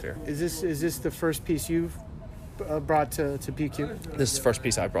virtual sphere. Is this the first piece you've brought to PQ? This is the first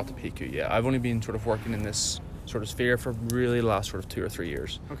piece I brought to PQ, yeah. I've only been sort of working in this sort of sphere for really the last sort of 2 or 3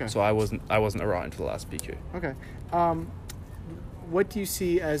 years. Okay. So I wasn't around for the last PQ. Okay. What do you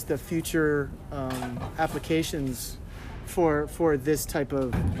see as the future applications for this type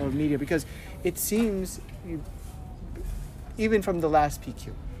of media? Because it seems, even from the last PQ,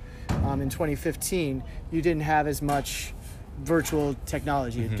 in 2015, you didn't have as much virtual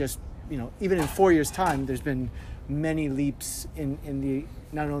technology. It just, even in 4 years' time, there's been many leaps in the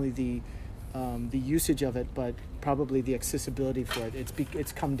not only the usage of it, but probably the accessibility for it.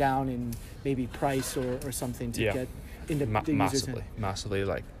 It's come down in maybe price or something to get into the users. Massively.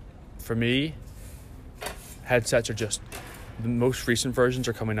 Like, for me, headsets are just, the most recent versions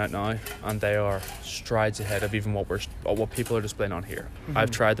are coming out now, and they are strides ahead of even what people are displaying on here.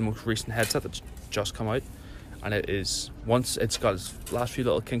 I've tried the most recent headset that's just come out, and it is, once it's got its last few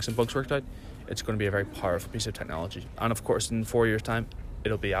little kinks and bugs worked out, it's going to be a very powerful piece of technology. And of course, in 4 years' time,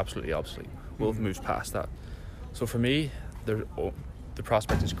 it'll be absolutely obsolete. We'll have moved past that. So for me, the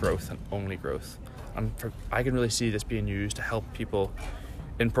prospect is growth and only growth. And I can really see this being used to help people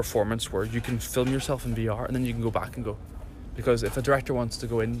in performance, where you can film yourself in VR and then you can go back and go. Because if a director wants to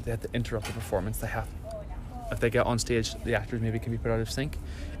go in, they have to interrupt the performance. If they get on stage, the actors maybe can be put out of sync.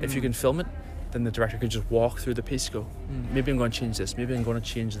 If you can film it, then the director can just walk through the piece, go, maybe I'm going to change this, maybe I'm going to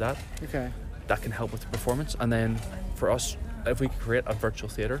change that. Okay. That can help with the performance. And then for us, if we create a virtual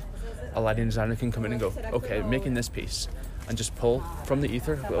theatre, a lighting designer can come in and go, okay, making this piece, and just pull from the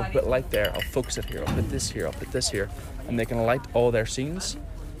ether, a little bit light there, I'll focus it here, I'll put this here, I'll put this here, and they can light all their scenes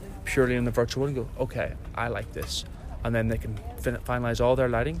purely in the virtual and go, okay, I like this. And then they can finalize all their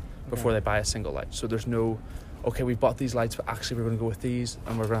lighting before they buy a single light. So there's no, okay, we bought these lights, but actually we're going to go with these,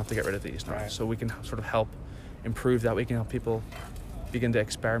 and we're going to have to get rid of these now. Right. So we can sort of help improve that. We can help people begin to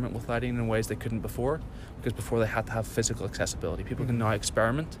experiment with lighting in ways they couldn't before, because before they had to have physical accessibility. People can now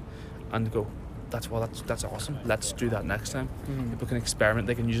experiment and go, that's awesome, let's do that next time. People can experiment,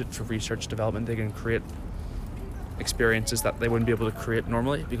 they can use it for research development, they can create experiences that they wouldn't be able to create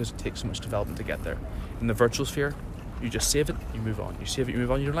normally because it takes so much development to get there. In the virtual sphere, you just save it, you move on. You save it, you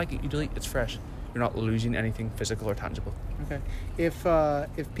move on. You don't like it, you delete. It's fresh. You're not losing anything physical or tangible. Okay.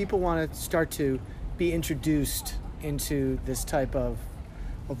 If people want to start to be introduced into this type of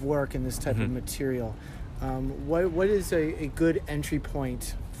work and this type of material, what is a good entry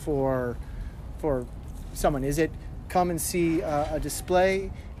point for someone? Is it come and see a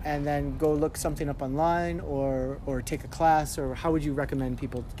display and then go look something up online, or take a class, or how would you recommend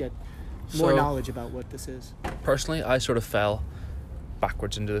people get more knowledge about what this is? Personally, I sort of fell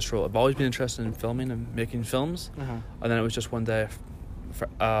backwards into this role. I've always been interested in filming and making films, and then it was just one day,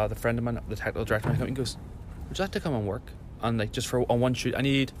 the friend of mine, the technical director of my company, goes, would you like to come and work? And like, just on one shoot, I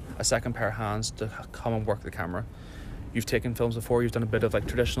need a second pair of hands to come and work the camera. You've taken films before, you've done a bit of like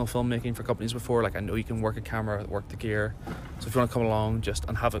traditional filmmaking for companies before, like I know you can work a camera, work the gear, so if you want to come along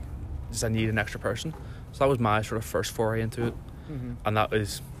I need an extra person. So that was my sort of first foray into it, and that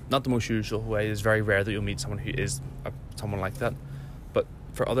is not the most usual way. It's very rare that you'll meet someone who is someone like that. But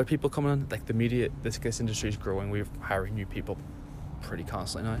for other people coming in, like the media, this industry is growing, we're hiring new people pretty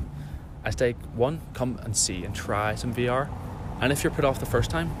constantly now. I say, one, come and see and try some VR, and if you're put off the first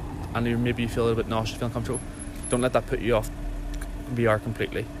time and maybe you feel a little bit nauseous, feel uncomfortable, don't let that put you off VR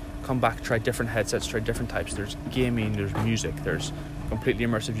completely. Come back, try different headsets, try different types. There's gaming, there's music, there's completely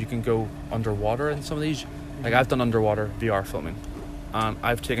immersive. You can go underwater in some of these. Like I've done underwater VR filming, and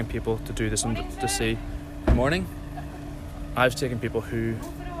I've taken people to do this to see. Good morning. I've taken people who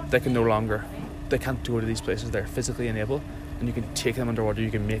they can't go to these places, they're physically unable, and you can take them underwater,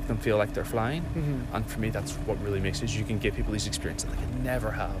 you can make them feel like they're flying, and for me that's what really makes it, is you can give people these experiences that they can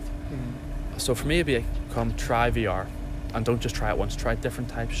never have. So for me it'd be come try VR, and don't just try it once, try different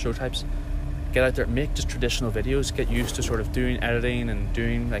types, show types, get out there, make just traditional videos, get used to sort of doing editing and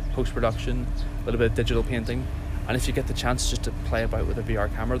doing like post-production, a little bit of digital painting, and if you get the chance just to play about with a VR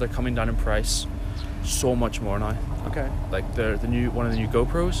camera, they're coming down in price so much more now. Okay. Like one of the new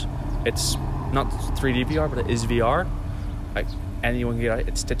GoPros, it's not 3D VR, but it is VR. Like anyone can get it.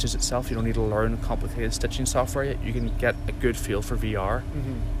 It stitches itself. You don't need to learn complicated stitching software yet. You can get a good feel for VR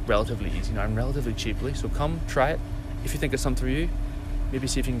relatively easy now and relatively cheaply. So come try it. If you think it's something for you, maybe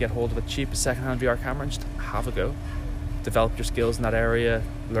see if you can get hold of a cheap second-hand VR camera and just have a go. Develop your skills in that area.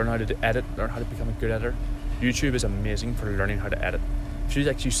 Learn how to edit. Learn how to become a good editor. YouTube is amazing for learning how to edit. If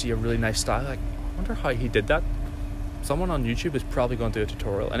you see a really nice style, like, I wonder how he did that. Someone on YouTube is probably going to do a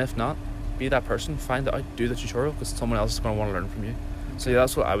tutorial, and if not, be that person, find out, do the tutorial, because someone else is going to want to learn from you. So yeah,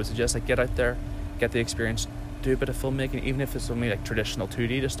 that's what I would suggest. Like, get out there, get the experience, do a bit of filmmaking, even if it's only like traditional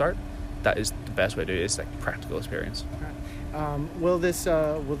 2D to start. That is the best way to do it. It's like practical experience. Will this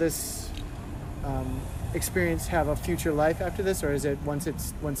experience have a future life after this, or is it once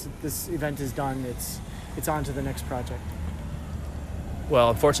this event is done, it's on to the next project?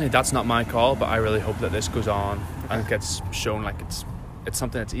 Well, unfortunately, that's not my call, but I really hope that this goes on and gets shown like it's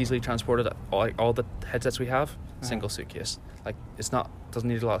something that's easily transported. All the headsets we have, single suitcase. Like doesn't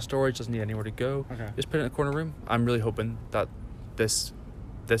need a lot of storage, doesn't need anywhere to go. Just put it in a corner room. I'm really hoping that this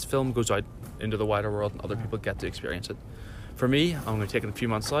film goes out into the wider world and other people get to experience it. For me, I'm going to take it a few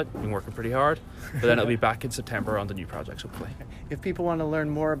months out. I've been working pretty hard, but then it'll be back in September on the new projects, hopefully. If people want to learn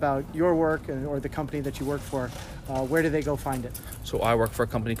more about your work or the company that you work for, where do they go find it? So I work for a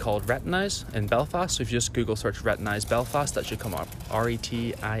company called Retinize in Belfast. So if you just Google search Retinize Belfast, that should come up.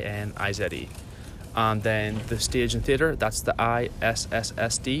 RETINIZE. And then the stage and theatre, that's the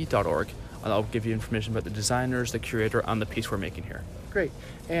ISSSD.org. And I'll give you information about the designers, the curator, and the piece we're making here. Great.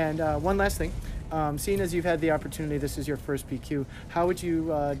 And one last thing. seeing as you've had the opportunity, this is your first PQ, how would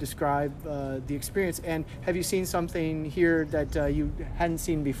you describe the experience? And have you seen something here that you hadn't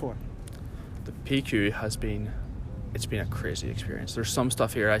seen before? The PQ it's been a crazy experience. There's some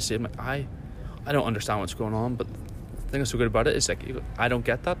stuff here I see, I don't understand what's going on, but the thing that's so good about it is like, I don't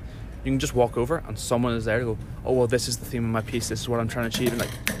get that. You can just walk over and someone is there to go, oh, well, this is the theme of my piece, this is what I'm trying to achieve, and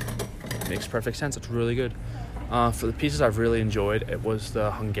like, it makes perfect sense. It's really good. For the pieces I've really enjoyed, it was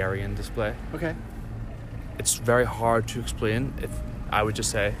the Hungarian display. Okay. It's very hard to explain. I would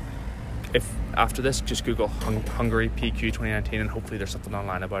just say, if after this, just Google Hungary PQ 2019 and hopefully there's something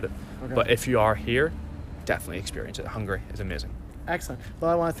online about it. Okay. But if you are here, definitely experience it. Hungary is amazing. Excellent.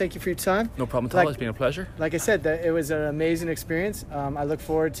 Well, I want to thank you for your time. No problem at all. It's been a pleasure. Like I said, it was an amazing experience. I look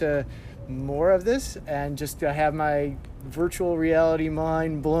forward to more of this and just to have my virtual reality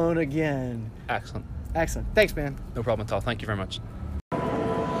mind blown again. Excellent. Thanks, man. No problem at all. Thank you very much.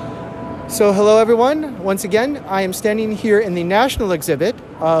 So hello, everyone. Once again, I am standing here in the national exhibit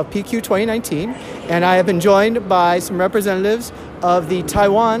of PQ 2019, and I have been joined by some representatives of the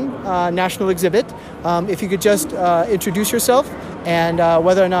Taiwan national exhibit. If you could just introduce yourself and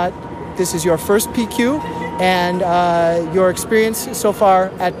whether or not this is your first PQ and your experience so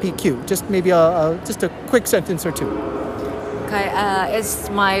far at PQ. Just maybe just a quick sentence or two. Okay, it's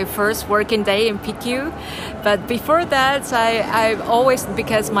my first working day in PQ, but before that, I've always,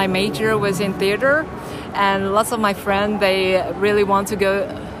 because my major was in theater, and lots of my friends, they really want to go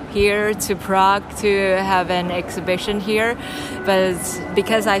here to Prague to have an exhibition here, but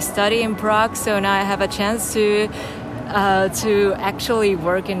because I study in Prague, so now I have a chance to actually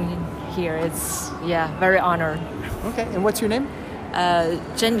work in here. It's very honored. Okay, and what's your name?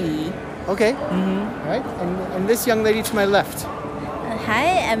 Zhen Yi. Okay. All right, and this young lady to my left.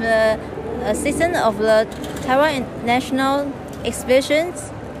 Hi, I'm the assistant of the Taiwan National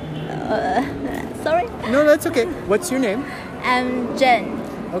Exhibitions. Sorry? No, that's okay. What's your name? I'm Jen.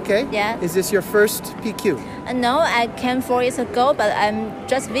 Okay. Yeah. Is this your first PQ? No, I came 4 years ago, but I'm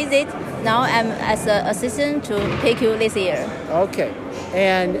just visit. Now I'm as an assistant to PQ this year. Okay.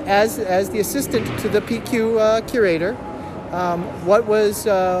 And as the assistant to the PQ curator, what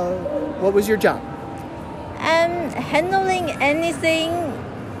was your job? I'm handling anything.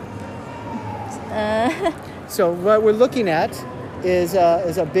 So what we're looking at is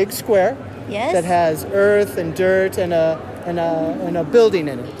a big square. Yes. That has earth and dirt and a building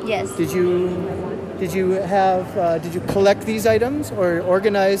in it. Yes. Did you collect these items or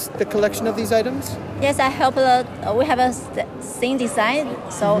organize the collection of these items? Yes, I help. We have a scene design,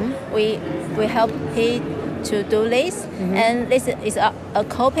 so we help he to do this, and this is a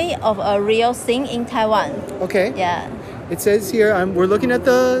copy of a real scene in Taiwan. Okay. Yeah. It says here, we're looking at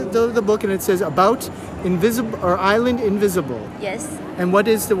the book, and it says about invisible or island invisible. Yes. And what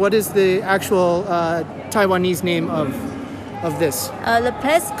is the actual Taiwanese name of this? The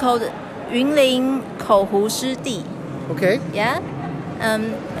place called Yunlin Kouhu Shidi. Okay. Yeah.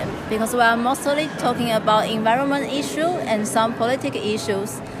 Because we are mostly talking about environment issue and some political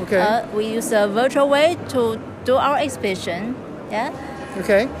issues. Okay. We use a virtual way to do our exhibition. Yeah.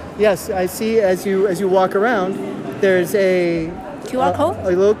 Okay. Yes, I see. As you walk around, there's a QR code.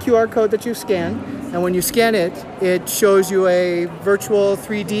 A little QR code that you scan, and when you scan it, it shows you a virtual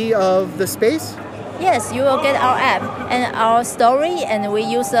 3D of the space. Yes, you will get our app and our story, and we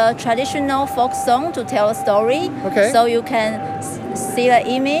use a traditional folk song to tell a story. Okay. So you can see the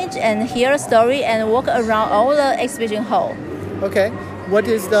image and hear a story and walk around all the exhibition hall. Okay. What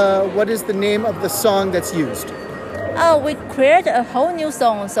is the name of the song that's used? We create a whole new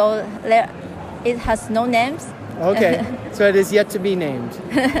song, so it has no names. Okay. So it is yet to be named.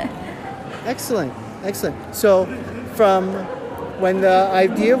 Excellent. So from when the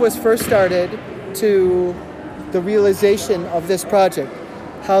idea was first started to the realization of this project,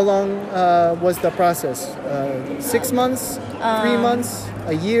 how long was the process? 6 months? 3 months?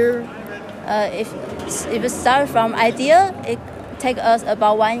 A year? If it start from idea, it take us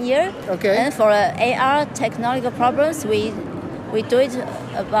about 1 year. Okay. And for AR technological problems, we do it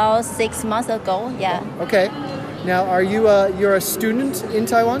about 6 months ago. Yeah. Okay. Now, you're a student in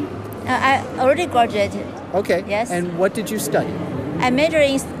Taiwan? I already graduated. Okay. Yes. And what did you study? I major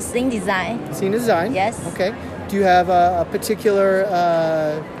in scene design. Scene design? Yes. Okay. Do you have a particular,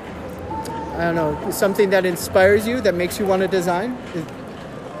 something that inspires you, that makes you want to design?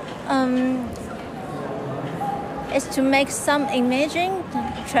 It's to make some imaging,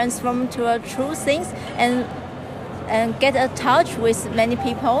 transform to a true things, and get a touch with many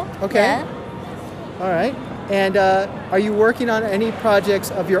people. Okay. Yeah. All right. And are you working on any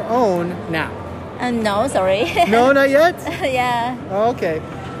projects of your own now? No, sorry. No, not yet? Yeah. Okay.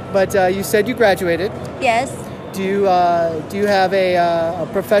 But you said you graduated. Yes. Do you have a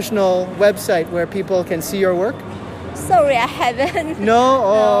professional website where people can see your work? Sorry, I haven't. No?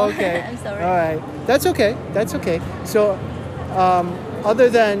 Oh, No, okay. I'm sorry. All right. That's okay. That's okay. So, other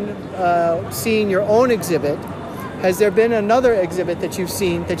than seeing your own exhibit, has there been another exhibit that you've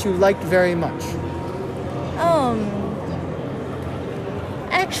seen that you liked very much?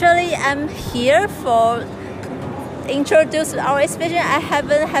 Actually, I'm here for introduce our exhibition. I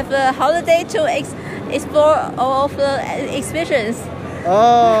haven't have a holiday to explore all of the exhibitions.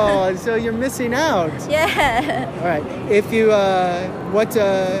 Oh, so you're missing out. Yeah. All right. If you,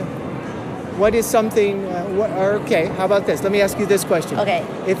 what is something? Okay. How about this? Let me ask you this question. Okay.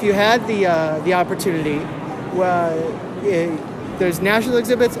 If you had the opportunity, there's national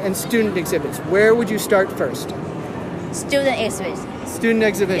exhibits and student exhibits. Where would you start first? Student exhibits. Student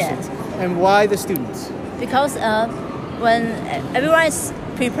exhibitions. Yes. And why the students? Because when everyone is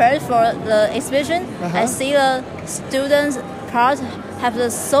prepared for the exhibition, I see the students' part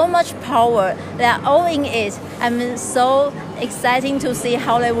have so much power. They are all in it. I'm so exciting to see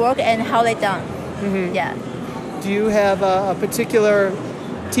how they work and how they done. Mm-hmm. Yeah. Do you have a particular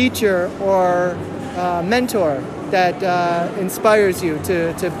teacher or mentor that inspires you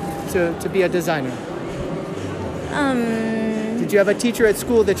to be a designer? Did you have a teacher at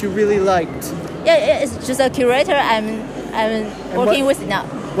school that you really liked? Yeah, it's just a curator I'm working with now.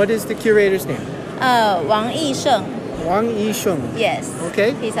 What is the curator's name? Wang Yisheng. Wang Yisheng. Yes.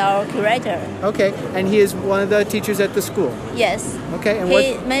 Okay. He's our curator. Okay, and he is one of the teachers at the school. Yes. Okay, and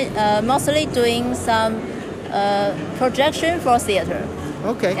he mostly doing some projection for theater.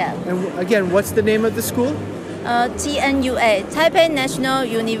 Okay. Yeah. And again, what's the name of the school? TNUA, Taipei National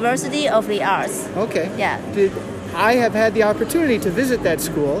University of the Arts. Okay. Yeah. I have had the opportunity to visit that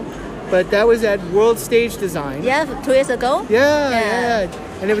school, but that was at World Stage Design. Yeah, 2 years ago. Yeah.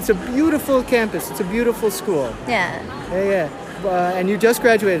 And it was a beautiful campus. It's a beautiful school. Yeah. Yeah. And you just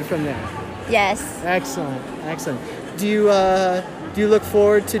graduated from there. Yes. Excellent. Do you look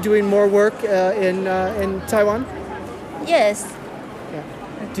forward to doing more work in Taiwan? Yes. Yeah.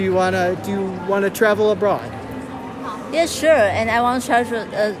 Do you wanna travel abroad? Yeah, sure. And I want to travel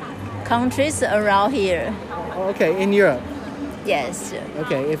countries around here. Okay, in Europe. Yes. Sure.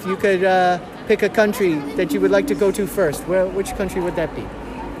 Okay, if you could pick a country that you would like to go to first, which country would that be?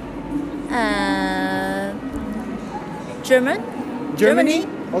 Germany?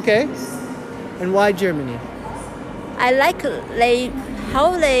 Okay. And why Germany? I like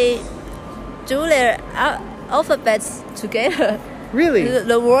how they do their alphabets together. Really?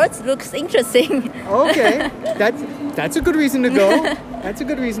 The words looks interesting. Okay, that's a good reason to go. That's a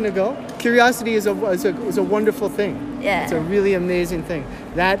good reason to go. Curiosity is a wonderful thing. Yeah. It's a really amazing thing.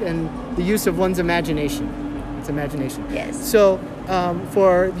 That and the use of one's imagination. It's imagination. Yes. So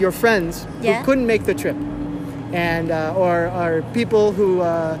for your friends who Yeah. couldn't make the trip, and or people who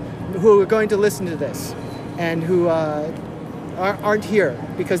are going to listen to this, and who aren't here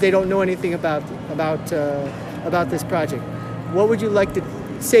because they don't know anything about this project, what would you like to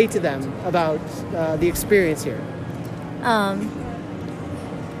say to them about the experience here?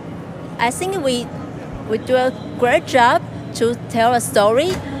 I think we do a great job to tell a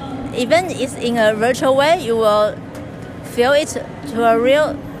story. Even if it's in a virtual way, you will feel it to a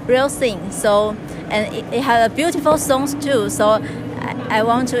real thing. So, and it has a beautiful songs too. So, I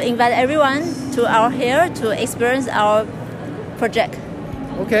want to invite everyone to our here to experience our project.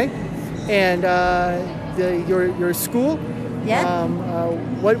 Okay, and your school. Yeah.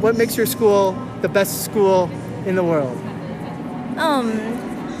 What makes your school the best school in the world?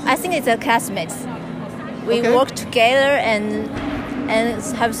 I think it's the classmates. We Okay. work together and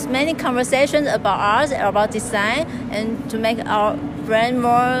have many conversations about art, about design, and to make our brain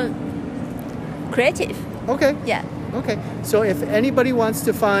more creative. Okay. Yeah. Okay. So if anybody wants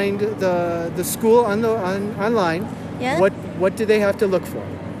to find the school online, Yeah. what do they have to look for?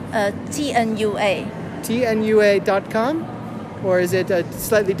 TNUA. TNUA.com, or is it a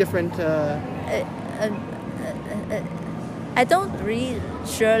slightly different? I don't really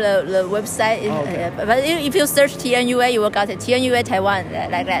sure the website, Okay. but if you search TNUA, you will get it. TNUA Taiwan,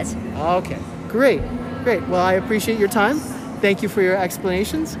 like that. Okay. Great. Well, I appreciate your time. Thank you for your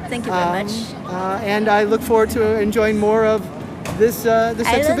explanations. Thank you very much. And I look forward to enjoying more of this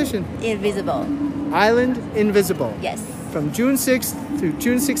exhibition. Invisible. Island Invisible. Yes. From June 6th through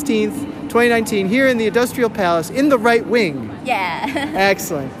June 16th, 2019, here in the Industrial Palace in the right wing. Yeah.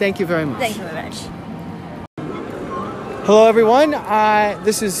 Excellent. Thank you very much. Thank you very much. Hello, everyone.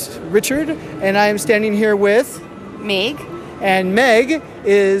 This is Richard, and I am standing here with Meg. And Meg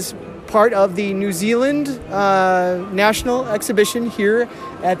is part of the New Zealand National Exhibition here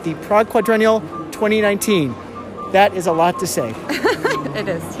at the Prague Quadrennial 2019. That is a lot to say. It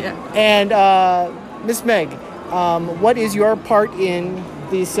is, yeah. And Miss Meg, what is your part in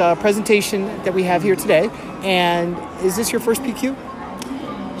this presentation that we have here today? And is this your first PQ?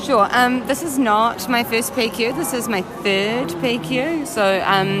 Sure. This is not my first PQ. This is my third PQ. So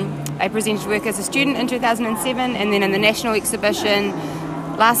I presented work as a student in 2007, and then in the National Exhibition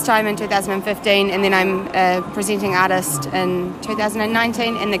last time in 2015, and then I'm a presenting artist in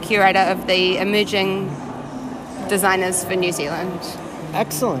 2019 and the curator of the Emerging Designers for New Zealand.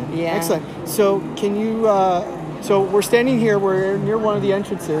 Excellent. Yeah. Excellent. So can you, so we're standing here, we're near one of the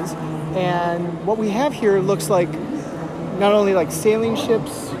entrances, and what we have here looks like not only like sailing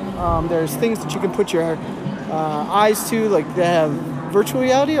ships, there's things that you can put your eyes to, like they have virtual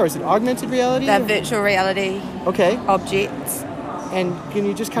reality, or is it augmented reality? They're virtual reality objects. And can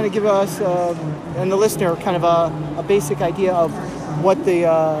you just kind of give us and the listener kind of a basic idea of what we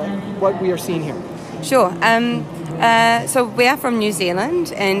are seeing here? Sure. So we are from New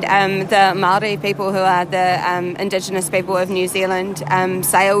Zealand, and the Māori people, who are the indigenous people of New Zealand,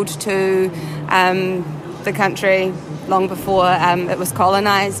 sailed to the country long before it was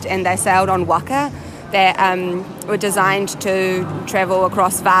colonised, and they sailed on waka that were designed to travel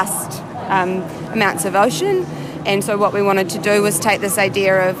across vast amounts of ocean. And so what we wanted to do was take this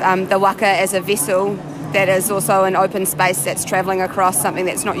idea of the waka as a vessel that is also an open space that's travelling across something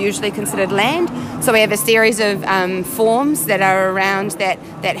that's not usually considered land. So we have a series of forms that are around that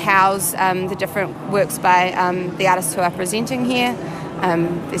house the different works by the artists who are presenting here.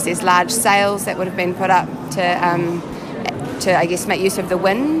 There's these large sails that would have been put up to I guess, make use of the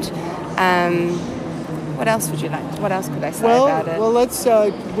wind. What else would you like? What else could I say about it? Well, let's.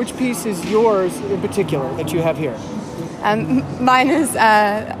 Which piece is yours in particular that you have here? Mine is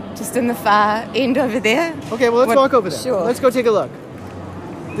just in the far end over there. Okay, well, let's walk over there. Sure. Let's go take a look.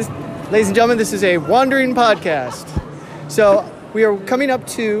 Ladies and gentlemen, this is a wandering podcast. So we are coming up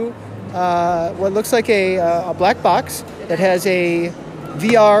to what looks like a black box that has a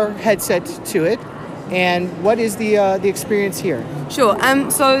VR headset to it. And what is the experience here? Sure.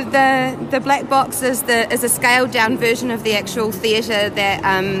 So the black box is a scaled down version of the actual theatre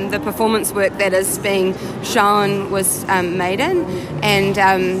that the performance work that is being shown was made in, and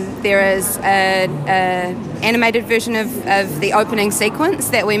there is an animated version of the opening sequence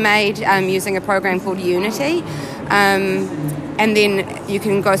that we made using a program called Unity. And then you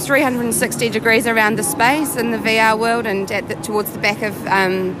can go 360 degrees around the space in the VR world, and towards the back of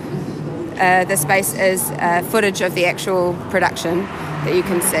the space is footage of the actual production that you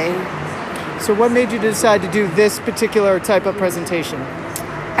can see. So what made you decide to do this particular type of presentation?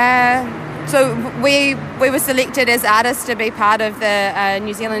 So we were selected as artists to be part of the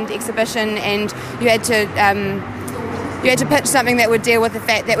New Zealand exhibition, and you had to pitch something that would deal with the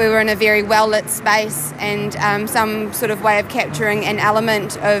fact that we were in a very well-lit space, and some sort of way of capturing an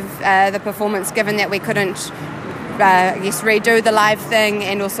element of the performance, given that we couldn't redo the live thing,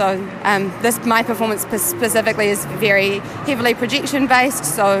 and also my performance specifically is very heavily projection based,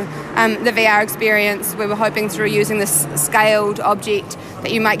 so the VR experience, we were hoping through using this scaled object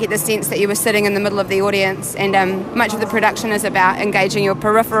that you might get the sense that you were sitting in the middle of the audience, and much of the production is about engaging your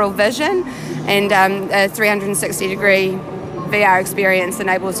peripheral vision, and a 360 degree VR experience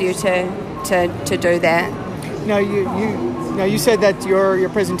enables you to do that. Now you said that your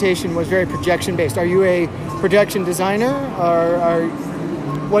presentation was very projection based. Are you a projection designer, or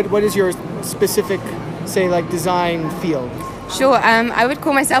what is your specific, say, like design field? Sure, I would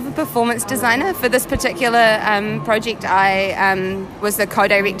call myself a performance designer. For this particular project, I was the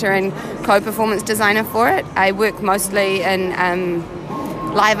co-director and co-performance designer for it. I work mostly in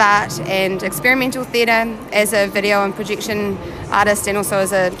live art and experimental theatre as a video and projection artist, and also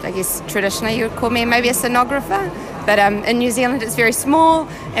as a, I guess traditionally you would call me maybe a scenographer. But in New Zealand it's very small,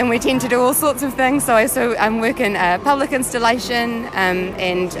 and we tend to do all sorts of things, so I also work in public installation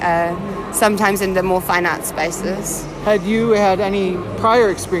and sometimes in the more fine art spaces. Had you had any prior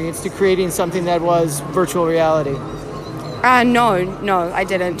experience to creating something that was virtual reality? No, I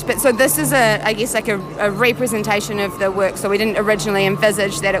didn't. But so this is a representation of the work. So we didn't originally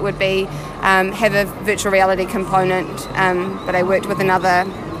envisage that it would be have a virtual reality component. But I worked with another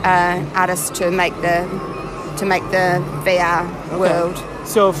artist to make the VR world.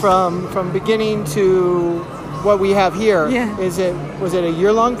 So from beginning to what we have here, was it a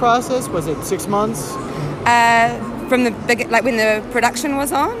year-long process? Was it 6 months? From the when the production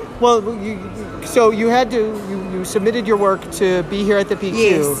was on? Well, you submitted your work to be here at the PQ,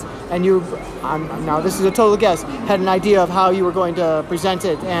 yes. And now this is a total guess, had an idea of how you were going to present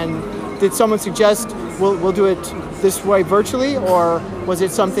it, and did someone suggest we'll do it this way virtually, or was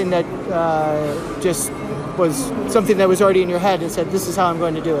it something that just was something that was already in your head and said, this is how I'm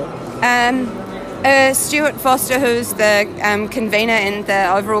going to do it? Stuart Foster, who's the convener and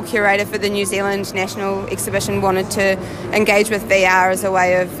the overall curator for the New Zealand National Exhibition, wanted to engage with VR as a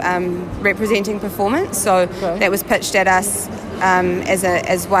way of representing performance. So that was pitched at us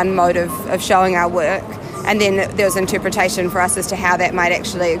as one mode of showing our work. And then there was interpretation for us as to how that might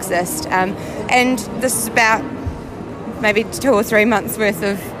actually exist. And this is about maybe 2 or 3 months worth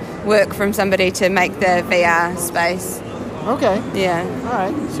of work from somebody to make the VR space. Okay. Yeah.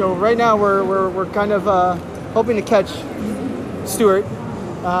 All right. So right now we're kind of hoping to catch Stuart.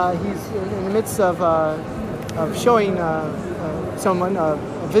 He's in the midst of showing someone, a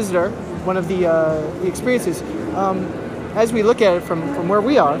visitor, one of the experiences. As we look at it from where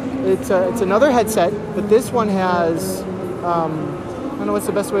we are, it's another headset, but this one has I don't know what's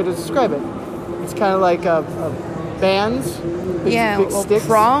the best way to describe it. It's kind of like bands, big sticks,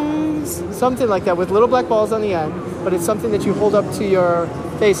 prongs, something like that, with little black balls on the end. But it's something that you hold up to your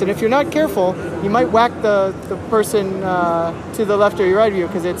face, and if you're not careful, you might whack the person to the left or your right of you,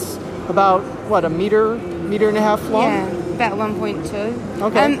 because it's about a meter and a half long. Yeah, about 1.2.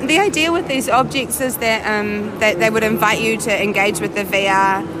 Okay. The idea with these objects is that they would invite you to engage with the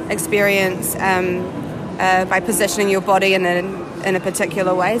VR experience by positioning your body in a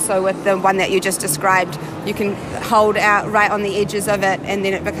particular way. So with the one that you just described, you can hold out right on the edges of it, and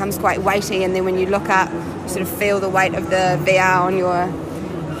then it becomes quite weighty, and then when you look up, you sort of feel the weight of the VR on your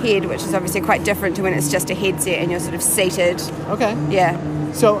head, which is obviously quite different to when it's just a headset and you're sort of seated. Okay. Yeah.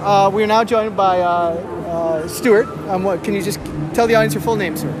 So we're now joined by Stuart. Can you just tell the audience your full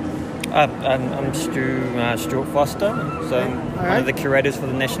name, sir? I'm Stuart Foster, so I'm one of the curators for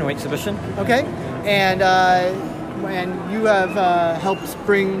the National Exhibition. Okay. And you have helped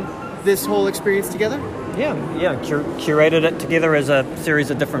bring this whole experience together? Yeah. Curated it together as a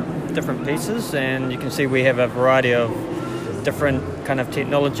series of different pieces, and you can see we have a variety of different kind of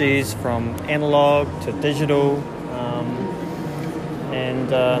technologies, from analog to digital,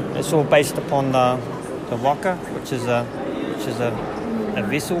 and it's all based upon the Waka, which is a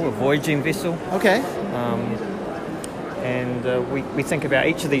vessel, a voyaging vessel. Okay. And we think about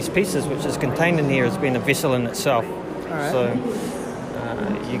each of these pieces, which is contained in here, as being a vessel in itself. All right. So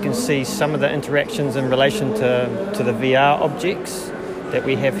you can see some of the interactions in relation to the VR objects that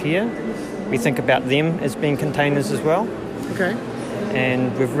we have here. We think about them as being containers as well. Okay.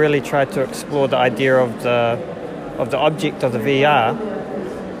 And we've really tried to explore the idea of the object of the VR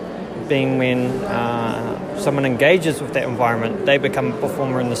being when someone engages with that environment, they become a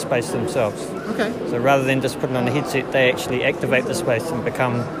performer in the space themselves. Okay. So rather than just putting on a headset, they actually activate the space and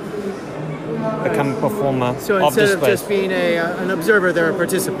become a performer of the space. So instead of just being an observer, they're a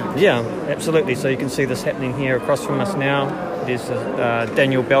participant. Yeah, absolutely. So you can see this happening here across from us now. There's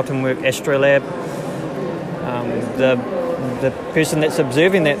Daniel Belton work, Astrolab. The person that's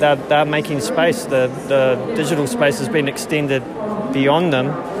observing that, they're making space. The digital space has been extended beyond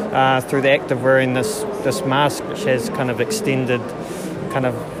them through the act of wearing this mask, which has kind of extended kind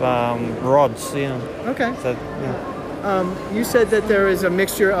of rods. Yeah. Okay. So, yeah. You said that there is a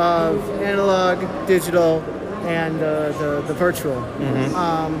mixture of analog, digital, and the virtual.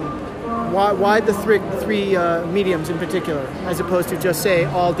 Mm-hmm. Why the three mediums in particular, as opposed to just say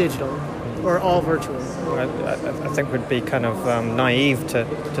all digital or all virtual? I think would be kind of naive to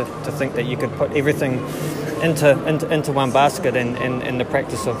think that you could put everything into one basket, and the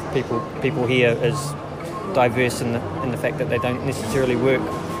practice of people here is diverse in the fact that they don't necessarily work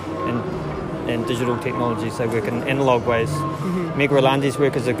in digital technologies. They work in analog ways. Mm-hmm. Meg Rolandi's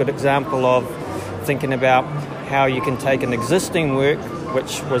work is a good example of thinking about how you can take an existing work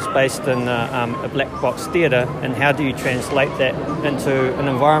which was based in a black box theatre, and how do you translate that into an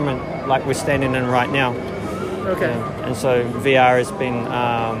environment like we're standing in right now. Okay. And so VR has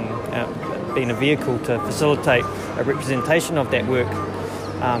been a vehicle to facilitate a representation of that work,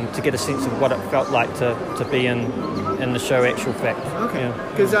 to get a sense of what it felt like to be in the show actual fact. Okay.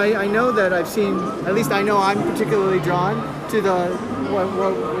 Because I know that I've seen, at least I know I'm particularly drawn to what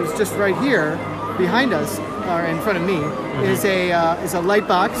was just right here behind us, or in front of me, mm-hmm. is a light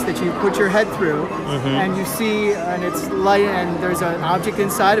box that you put your head through, mm-hmm. and you see, and it's light, and there's an object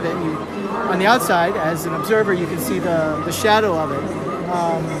inside of it. And on the outside, as an observer, you can see the shadow of it,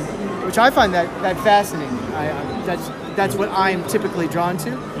 which I find that fascinating. That's what I'm typically drawn to.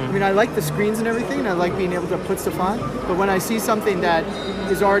 Mm-hmm. I mean, I like the screens and everything, and I like being able to put stuff on. But when I see something that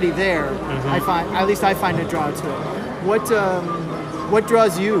is already there, mm-hmm. I find a draw to it. What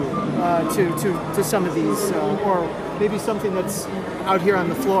draws you to some of these, or maybe something that's out here on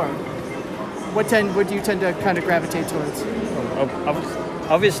the floor? what do you tend to kind of gravitate towards?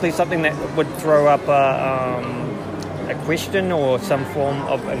 Obviously, something that would throw up a question or some form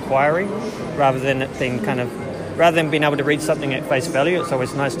of inquiry, rather than it being rather than being able to read something at face value. It's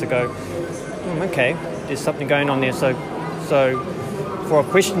always nice to go, okay, there's something going on there. So for a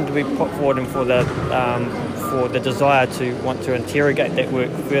question to be put forward and for the desire to want to interrogate that work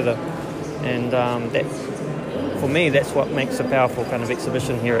further, and that, for me, that's what makes a powerful kind of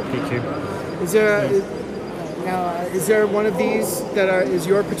exhibition here at PQ. Is there one of these that is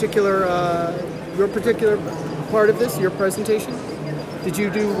your particular part of this, your presentation? Did you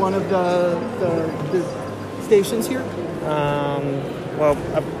do one of the stations here? Well,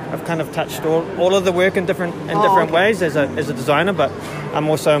 I've kind of touched all of the work in different ways as a designer, but I'm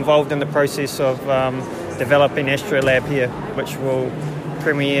also involved in the process of developing Astrolab here, which will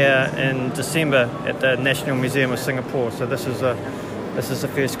premiere in December at the National Museum of Singapore. So this is the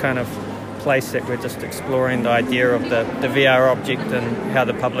first kind of place that we're just exploring the idea of the VR object and how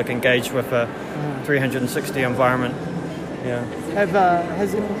the public engage with a 360 environment. Yeah.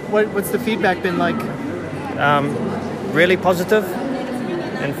 What's the feedback been like? Really positive.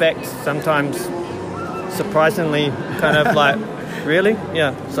 In fact, sometimes surprisingly kind of like, really?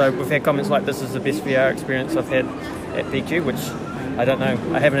 Yeah. So we've had comments like, this is the best VR experience I've had at PQ, which I don't know.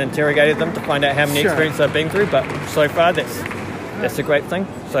 I haven't interrogated them to find out how many experiences they've been through, but so far that's a great thing.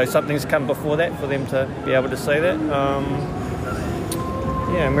 So something's come before that for them to be able to say that.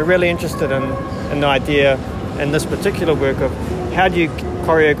 And we're really interested in the idea in this particular work of how do you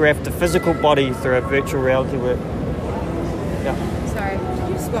choreograph the physical body through a virtual reality work. Yeah. Sorry, did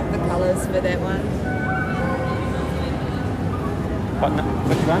you swap the colours for that one?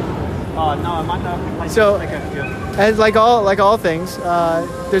 Which one? Oh no, I might not. So, as like all things,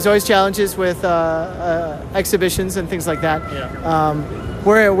 there's always challenges with exhibitions and things like that. Yeah.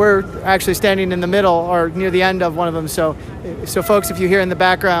 We're actually standing in the middle or near the end of one of them. So folks, if you hear in the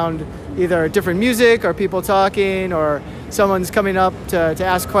background either different music or people talking or someone's coming up to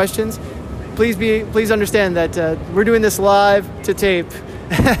ask questions, please understand that we're doing this live to tape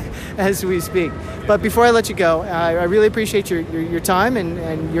as we speak. But before I let you go, I really appreciate your time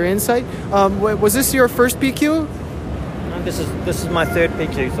and your insight. Was this your first PQ? No, this is my third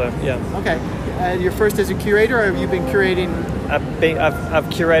PQ, so yeah. Okay. Your first as a curator, or have you been curating? I've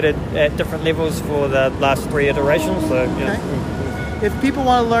curated at different levels for the last 3 iterations. So yeah. Okay. If people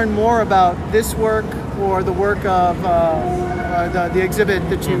want to learn more about this work or the work of the exhibit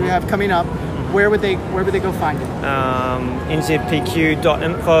that you have coming up, where would they go find it?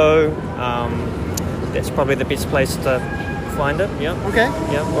 nzpq.info. That's probably the best place to find it. Yeah. Okay.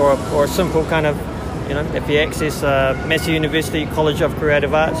 Yeah. Or a simple kind of, if you access Massey University College of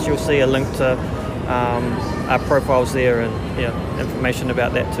Creative Arts, you'll see a link to our profiles there and information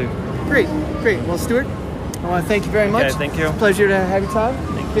about that too. Great. Well, Stuart, I want to thank you very much. Okay, thank you. It's a pleasure to have your time.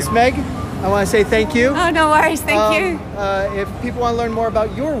 Miss Meg, I want to say thank you. Oh, no worries. Thank you. If people want to learn more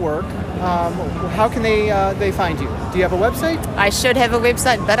about your work, how can they find you? Do you have a website? I should have a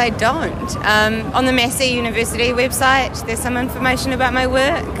website, but I don't. On the Massey University website, there's some information about my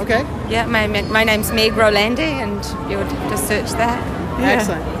work. Okay. Yeah, my name's Meg Rolandi, and you would just search that. Yeah.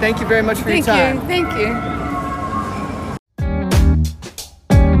 Excellent. Thank you very much for your time. Thank you.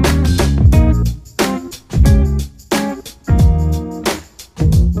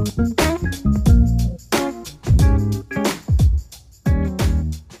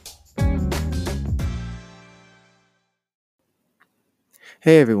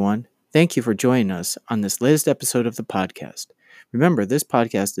 Hey everyone, thank you for joining us on this latest episode of the podcast. Remember, this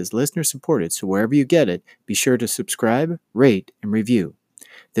podcast is listener supported, so wherever you get it, be sure to subscribe, rate, and review.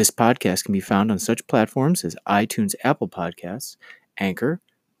 This podcast can be found on such platforms as iTunes, Apple Podcasts, Anchor,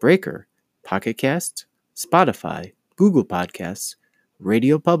 Breaker, Pocket Casts, Spotify, Google Podcasts,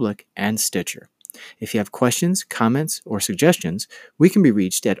 Radio Public, and Stitcher. If you have questions, comments, or suggestions, we can be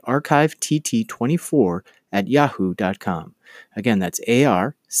reached at archiveTT24@yahoo.com. Again, that's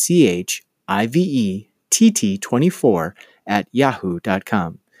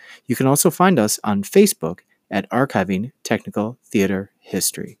ARCHIVETT24@yahoo.com. You can also find us on Facebook at Archiving Technical Theater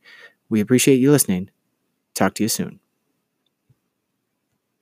History. We appreciate you listening. Talk to you soon.